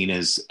are seen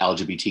as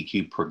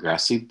LGBTQ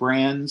progressive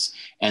brands.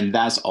 And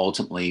that's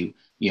ultimately,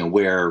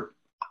 where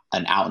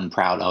an out and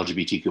proud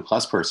LGBTQ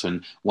plus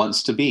person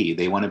wants to be.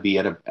 They want to be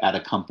at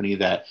a company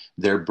that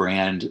their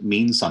brand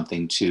means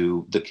something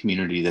to the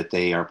community that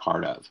they are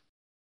part of.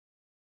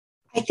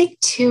 I think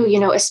too,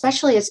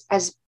 especially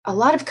as a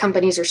lot of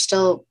companies are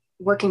still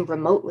working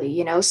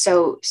remotely,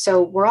 so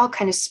we're all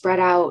kind of spread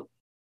out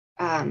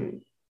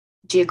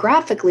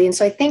geographically. And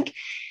so I think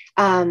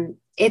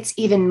it's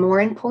even more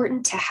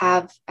important to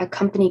have a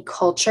company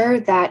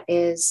culture that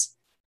is,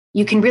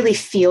 you can really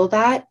feel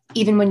that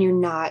even when you're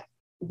not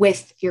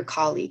with your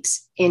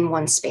colleagues in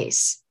one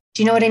space.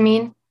 Do you know what I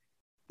mean?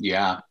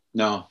 Yeah,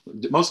 no,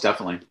 most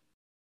definitely.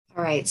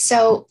 All right.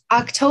 So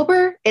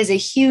October is a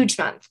huge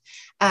month.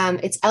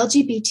 It's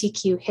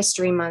LGBTQ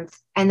History Month,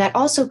 and that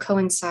also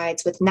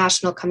coincides with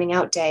National Coming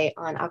Out Day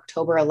on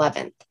October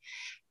 11th.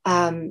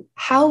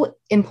 How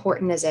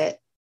important is it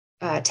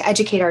to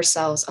educate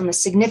ourselves on the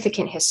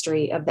significant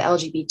history of the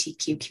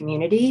LGBTQ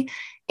community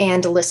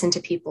and to listen to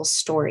people's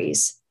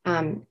stories?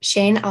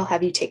 Shane, I'll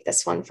have you take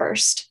this one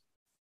first.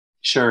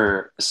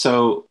 Sure.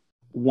 So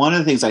one of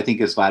the things I think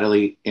is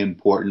vitally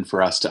important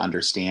for us to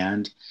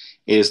understand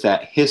is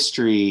that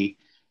history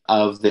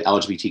of the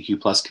LGBTQ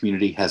plus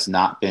community has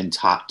not been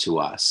taught to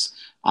us.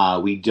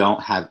 We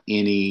don't have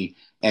any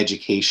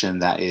education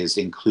that is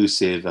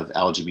inclusive of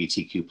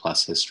LGBTQ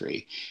plus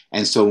history.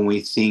 And so when we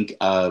think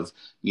of,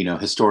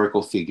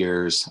 historical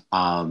figures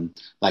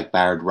like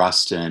Bayard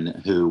Rustin,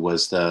 who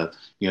was the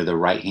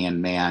right-hand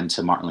man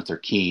to Martin Luther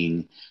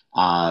King,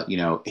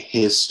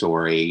 his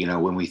story,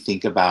 when we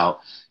think about,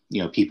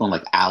 people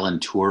like Alan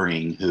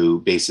Turing, who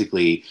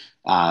basically,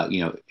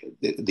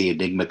 the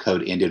Enigma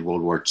code ended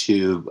World War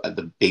II,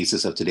 the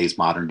basis of today's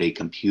modern day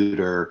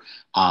computer,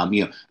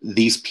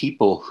 these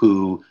people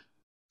who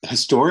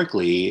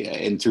historically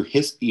and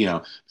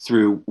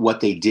through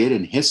what they did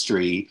in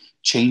history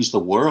changed the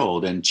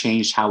world and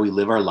changed how we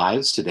live our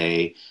lives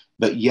today,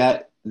 but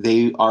yet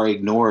they are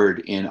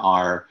ignored in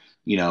our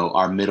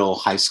middle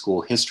high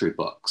school history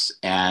books.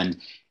 And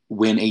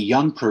when a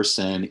young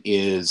person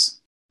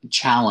is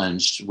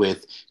challenged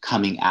with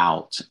coming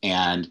out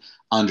and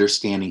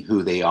understanding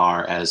who they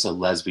are as a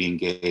lesbian,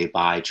 gay,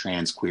 bi,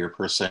 trans, queer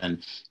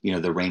person,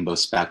 the rainbow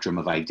spectrum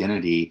of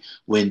identity,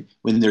 when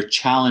they're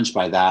challenged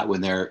by that, when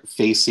they're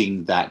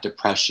facing that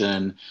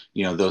depression,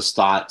 those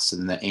thoughts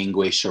and the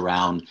anguish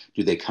around,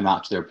 do they come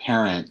out to their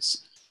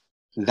parents?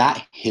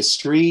 That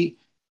history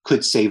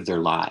could save their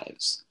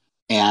lives.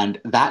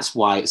 And that's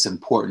why it's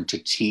important to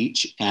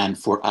teach and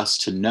for us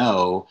to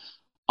know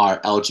our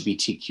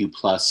LGBTQ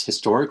plus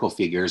historical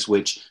figures,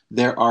 which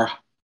there are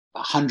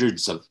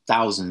hundreds of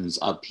thousands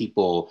of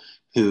people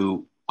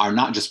who are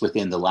not just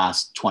within the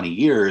last 20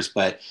 years,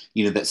 but,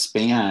 that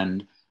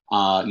span,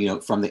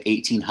 from the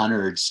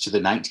 1800s to the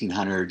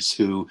 1900s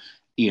who,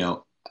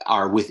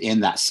 are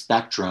within that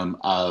spectrum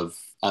of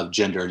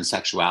gender and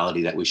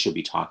sexuality that we should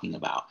be talking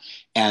about.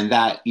 And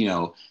that,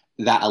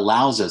 that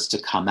allows us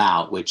to come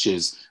out, which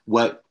is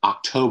what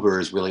October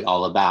is really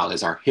all about,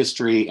 is our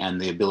history and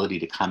the ability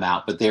to come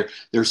out. But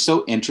they're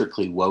so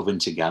intricately woven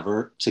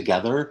together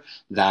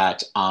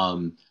that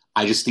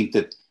I just think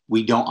that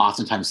we don't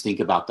oftentimes think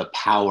about the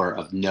power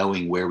of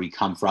knowing where we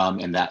come from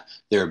and that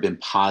there have been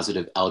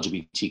positive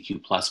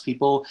LGBTQ plus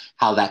people,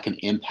 how that can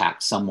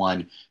impact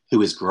someone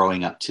who is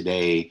growing up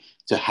today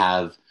to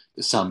have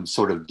some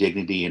sort of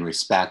dignity and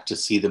respect, to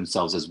see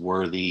themselves as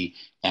worthy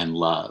and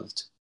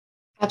loved.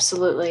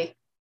 Absolutely.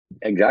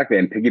 Exactly.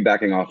 And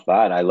piggybacking off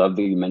that, I love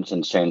that you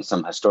mentioned, Shane,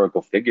 some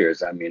historical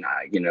figures. I mean,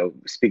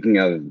 speaking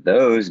of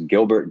those,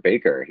 Gilbert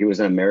Baker, he was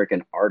an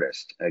American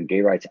artist, a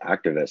gay rights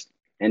activist,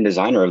 and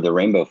designer of the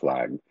rainbow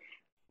flag,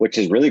 which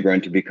has really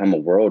grown to become a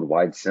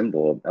worldwide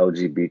symbol of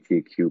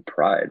LGBTQ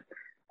pride.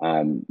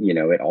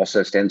 It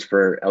also stands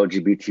for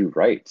LGBT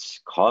rights,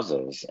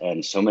 causes,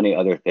 and so many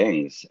other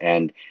things.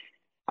 And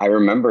I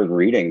remember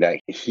reading that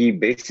he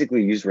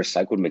basically used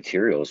recycled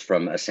materials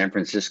from a San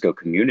Francisco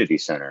community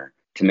center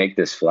to make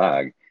this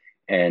flag.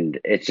 And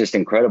it's just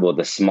incredible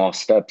the small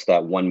steps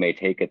that one may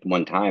take at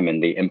one time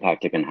and the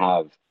impact it can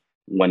have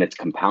when it's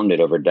compounded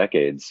over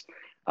decades.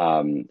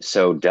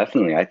 So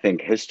definitely, I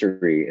think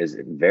history is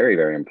very,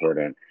 very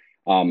important.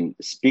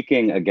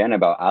 Speaking again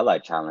about Ally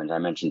Challenge, I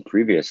mentioned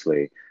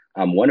previously,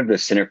 one of the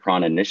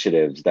Synchron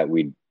initiatives that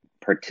we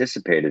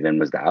participated in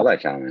was the Ally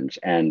Challenge.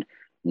 And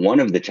one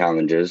of the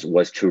challenges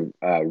was to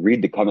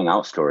read the coming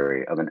out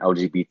story of an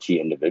LGBT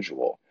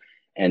individual.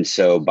 And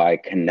so by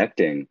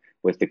connecting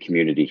with the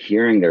community,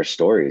 hearing their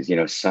stories,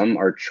 some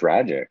are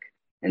tragic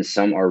and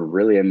some are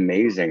really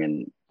amazing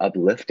and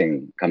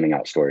uplifting coming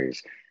out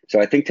stories.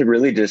 So I think to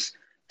really just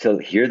to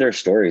hear their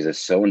stories is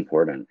so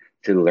important,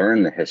 to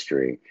learn the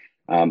history,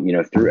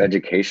 through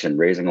education,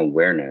 raising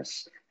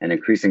awareness and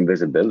increasing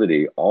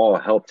visibility all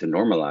help to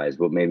normalize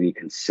what may be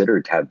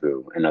considered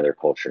taboo in other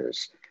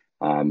cultures.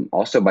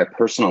 Also, by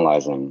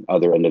personalizing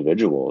other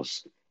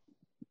individuals,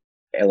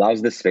 it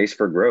allows this space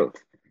for growth.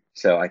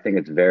 So I think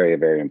it's very,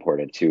 very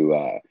important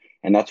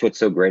and that's what's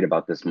so great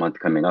about this month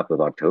coming up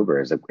of October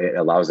is it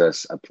allows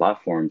us a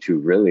platform to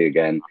really,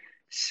 again,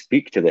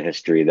 speak to the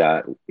history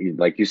that,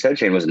 like you said,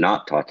 Shane, was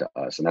not taught to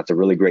us. And that's a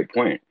really great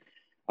point.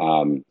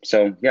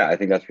 So yeah, I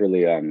think that's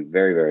really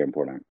very, very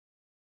important.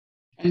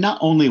 And not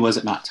only was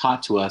it not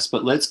taught to us,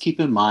 but let's keep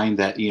in mind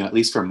that, at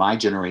least for my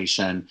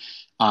generation,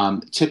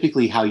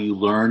 typically how you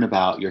learn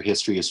about your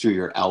history is through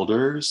your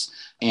elders.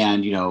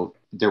 And,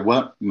 there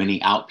weren't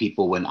many out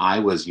people when I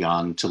was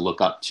young to look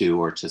up to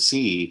or to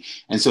see.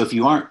 And so if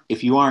you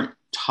aren't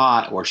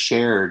taught or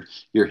shared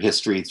your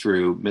history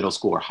through middle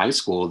school or high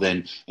school,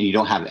 then, and you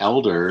don't have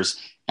elders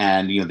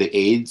and, the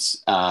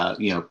AIDS,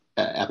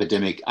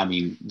 epidemic, I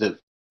mean,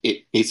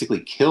 it basically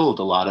killed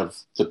a lot of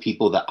the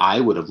people that I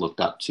would have looked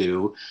up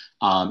to,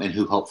 and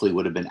who hopefully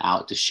would have been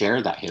out to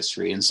share that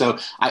history. And so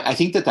I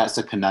think that that's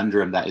a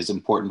conundrum that is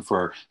important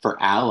for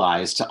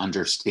allies to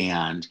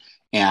understand.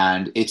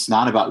 And it's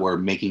not about we're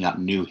making up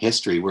new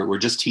history. We're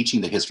just teaching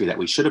the history that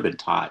we should have been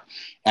taught.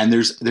 And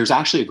there's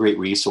actually a great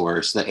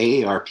resource. The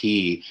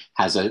AARP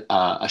has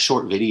a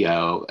short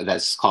video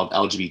that's called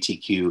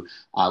LGBTQ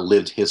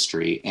Lived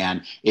History.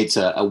 And it's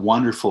a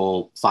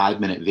wonderful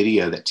 5-minute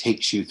video that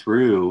takes you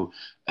through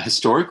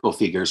historical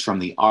figures from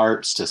the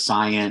arts to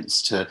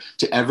science to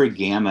every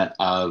gamut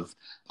of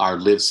our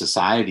lived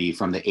society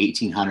from the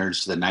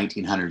 1800s to the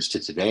 1900s to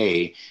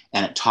today.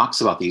 And it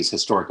talks about these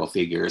historical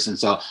figures. And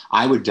so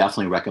I would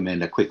definitely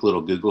recommend a quick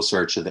little Google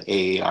search of the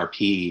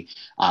AARP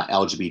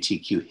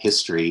LGBTQ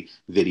history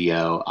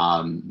video,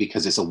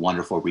 because it's a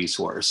wonderful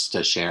resource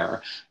to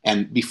share.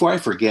 And before I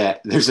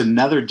forget, there's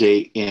another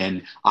date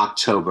in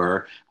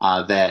October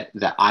that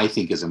I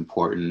think is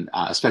important,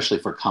 especially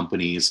for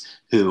companies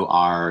who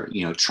are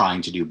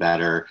trying to do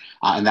better,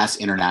 and that's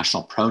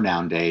International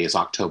Pronoun Day is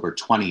October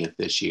 20th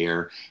this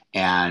year.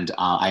 And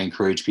I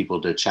encourage people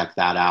to check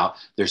that out.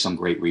 There's some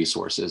great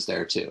resources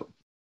there too.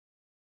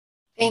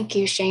 Thank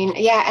you, Shane.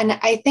 Yeah, and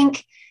I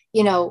think,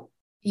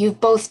 you've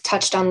both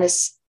touched on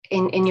this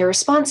in your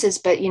responses,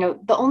 but,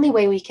 the only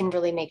way we can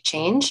really make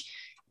change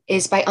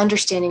is by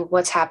understanding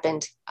what's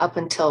happened up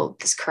until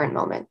this current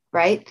moment,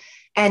 right?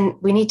 And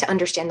we need to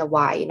understand the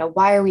why.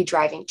 Why are we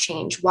driving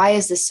change? Why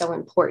is this so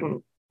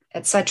important,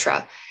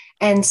 etc.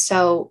 And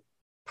so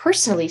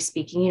personally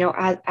speaking,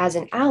 as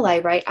an ally,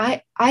 right,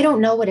 I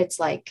don't know what it's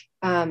like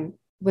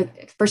with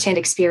firsthand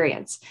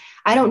experience.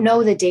 I don't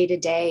know the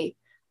day-to-day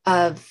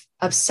of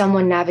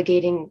someone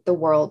navigating the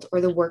world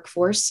or the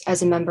workforce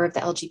as a member of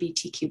the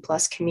LGBTQ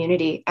plus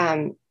community.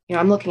 I'm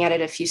looking at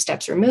it a few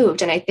steps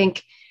removed. And I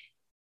think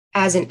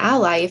as an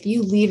ally, if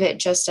you leave it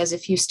just as a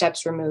few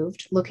steps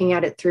removed, looking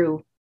at it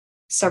through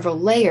several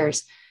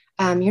layers,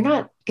 you're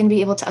not going to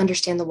be able to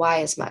understand the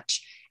why as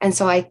much. And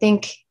so I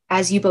think,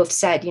 as you both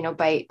said,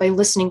 by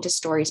listening to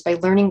stories, by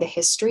learning the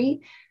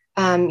history,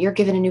 you're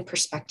given a new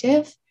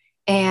perspective.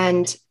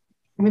 And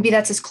maybe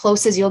that's as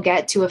close as you'll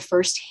get to a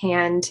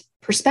firsthand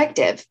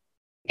perspective.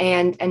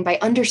 And by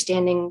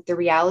understanding the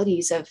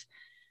realities of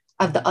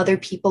the other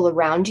people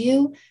around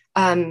you,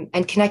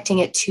 and connecting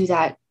it to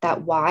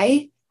that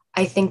why,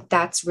 I think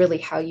that's really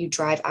how you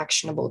drive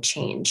actionable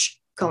change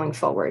going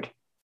forward.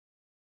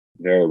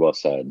 Very well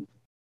said.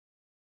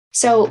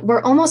 So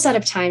we're almost out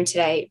of time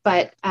today,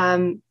 but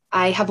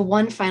I have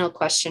one final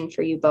question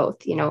for you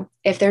both.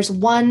 If there's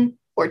one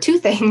or two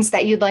things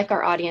that you'd like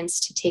our audience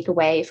to take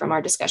away from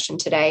our discussion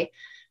today,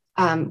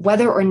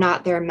 whether or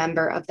not they're a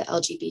member of the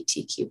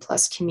LGBTQ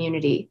plus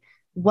community,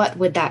 what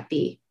would that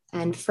be?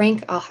 And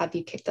Frank, I'll have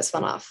you kick this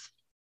one off.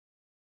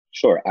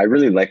 Sure. I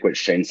really like what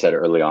Shane said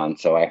early on,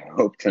 so I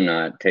hope to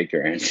not take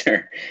your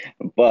answer,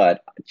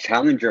 but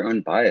challenge your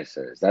own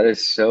biases. That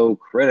is so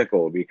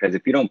critical because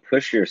if you don't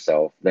push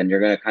yourself, then you're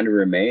going to kind of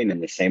remain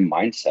in the same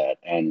mindset.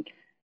 And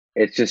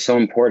it's just so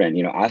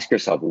important, ask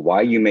yourself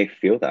why you may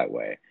feel that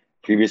way.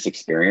 Previous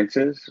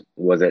experiences,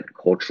 was it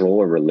cultural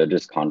or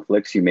religious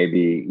conflicts you may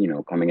be,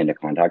 coming into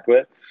contact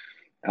with?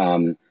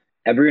 Um,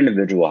 every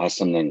individual has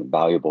something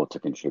valuable to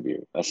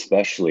contribute,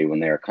 especially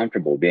when they are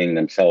comfortable being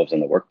themselves in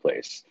the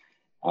workplace.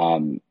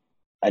 Um,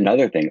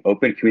 another thing,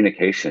 open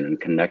communication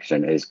and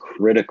connection is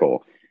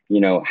critical.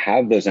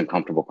 Have those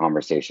uncomfortable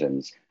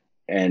conversations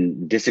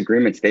and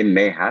disagreements, they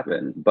may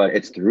happen, but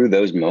it's through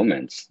those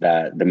moments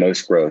that the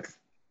most growth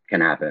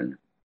can happen.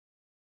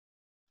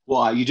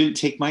 Well, you didn't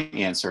take my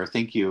answer.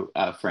 Thank you,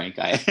 Frank.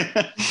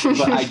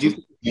 But I do.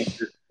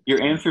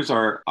 Your answers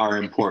are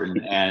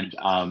important, and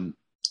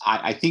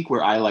I think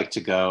where I like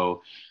to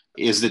go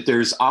is that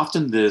there's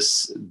often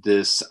this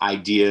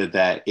idea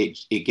that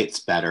it gets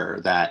better,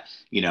 that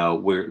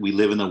we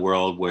live in the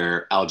world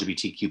where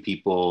LGBTQ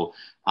people,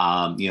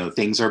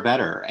 things are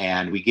better,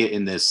 and we get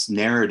in this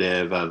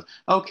narrative of,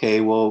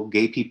 okay, well,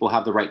 gay people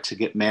have the right to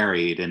get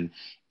married,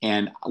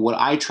 and what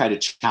I try to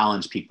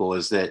challenge people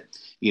is that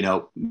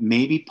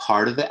maybe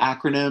part of the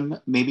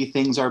acronym, maybe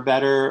things are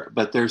better,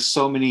 but there's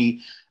so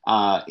many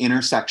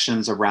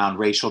intersections around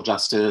racial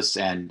justice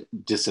and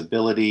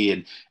disability,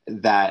 and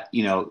that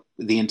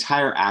the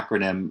entire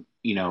acronym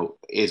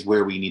is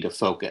where we need to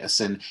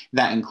focus, and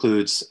that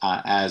includes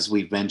as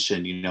we've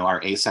mentioned,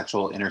 our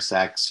asexual,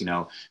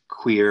 intersex,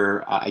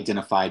 queer,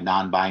 identified,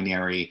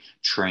 non-binary,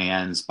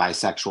 trans,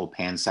 bisexual,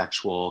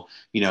 pansexual.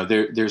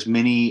 There's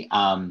many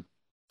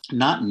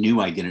not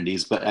new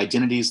identities, but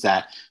identities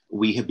that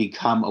we have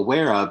become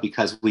aware of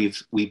because we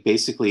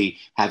basically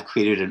have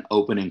created an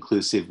open,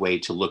 inclusive way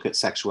to look at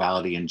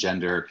sexuality and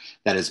gender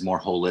that is more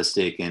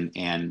holistic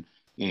and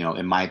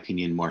in my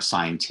opinion, more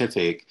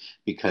scientific,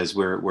 because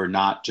we're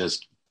not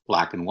just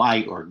black and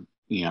white or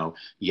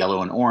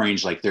yellow and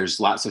orange. Like, there's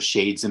lots of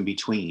shades in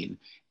between,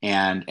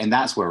 and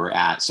that's where we're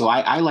at. So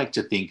I like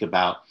to think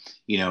about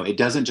it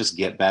doesn't just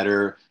get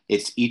better;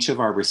 it's each of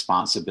our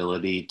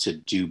responsibility to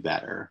do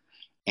better.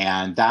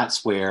 And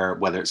that's where,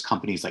 whether it's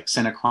companies like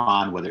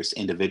Synchron, whether it's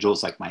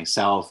individuals like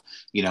myself,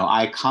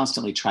 I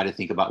constantly try to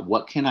think about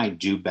what can I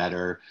do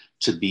better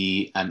to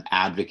be an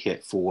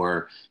advocate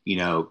for,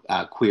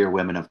 queer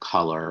women of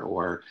color,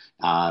 or,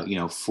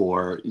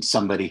 for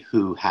somebody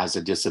who has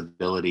a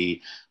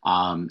disability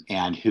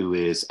and who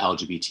is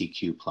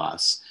LGBTQ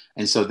plus.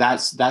 And so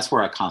that's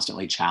where I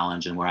constantly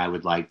challenge, and where I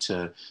would like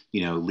to,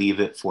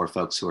 leave it for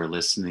folks who are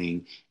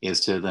listening,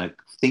 is to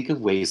think of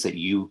ways that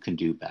you can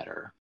do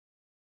better.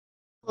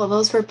 Well,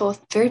 those were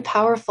both very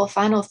powerful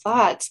final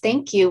thoughts.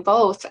 Thank you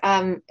both.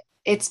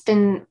 It's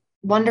been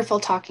wonderful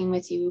talking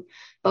with you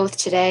both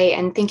today.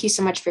 And thank you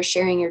so much for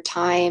sharing your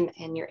time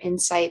and your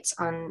insights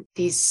on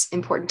these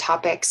important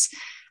topics.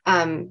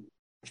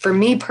 For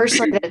me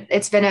personally,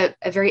 it's been a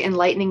very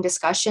enlightening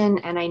discussion,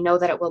 and I know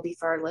that it will be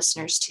for our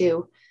listeners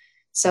too.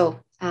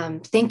 So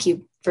thank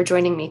you for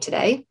joining me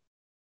today.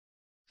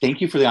 Thank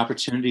you for the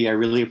opportunity. I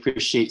really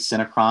appreciate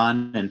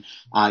Synchron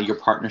and your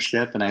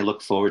partnership, and I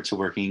look forward to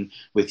working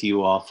with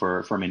you all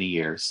for many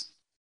years.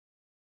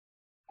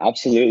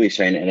 Absolutely,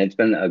 Shane. And it's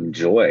been a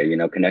joy,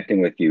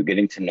 connecting with you,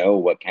 getting to know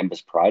what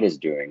Campus Pride is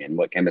doing and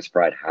what Campus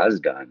Pride has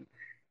done.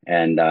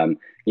 And,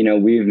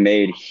 we've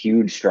made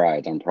huge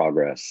strides on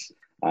progress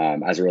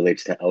as it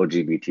relates to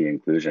LGBT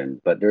inclusion,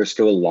 but there's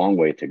still a long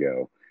way to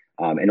go.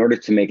 In order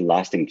to make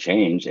lasting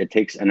change, it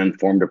takes an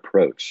informed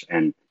approach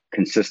and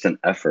consistent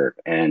effort,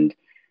 and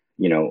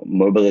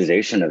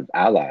mobilization of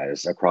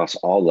allies across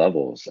all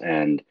levels,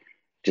 and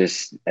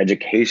just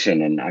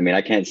education. And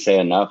I can't say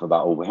enough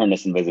about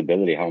awareness and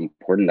visibility, how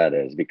important that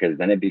is, because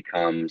then it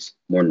becomes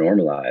more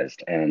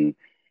normalized. And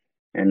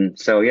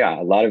so, yeah,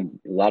 a lot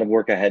of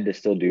work ahead to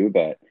still do.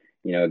 But,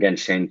 again,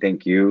 Shane,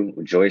 thank you.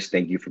 Joyce,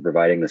 thank you for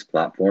providing this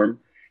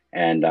platform.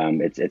 And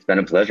it's been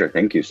a pleasure.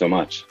 Thank you so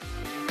much.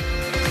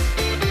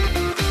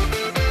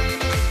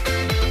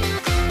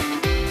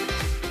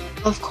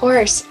 Of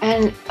course.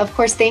 And of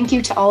course, thank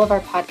you to all of our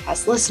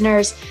podcast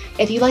listeners.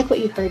 If you like what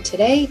you heard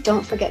today,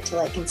 don't forget to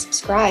like and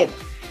subscribe.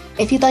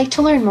 If you'd like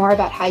to learn more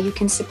about how you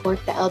can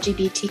support the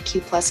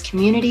LGBTQ plus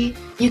community,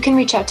 you can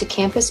reach out to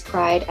Campus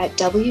Pride at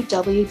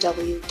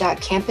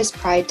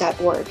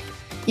www.campuspride.org.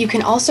 You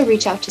can also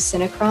reach out to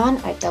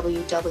Synchron at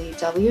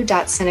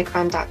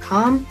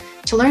www.synchron.com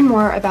to learn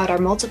more about our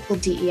multiple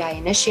DEI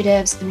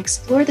initiatives and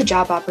explore the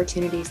job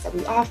opportunities that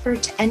we offer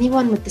to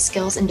anyone with the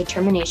skills and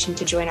determination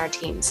to join our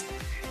teams.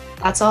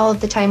 That's all of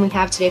the time we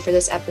have today for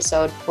this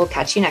episode. We'll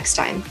catch you next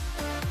time.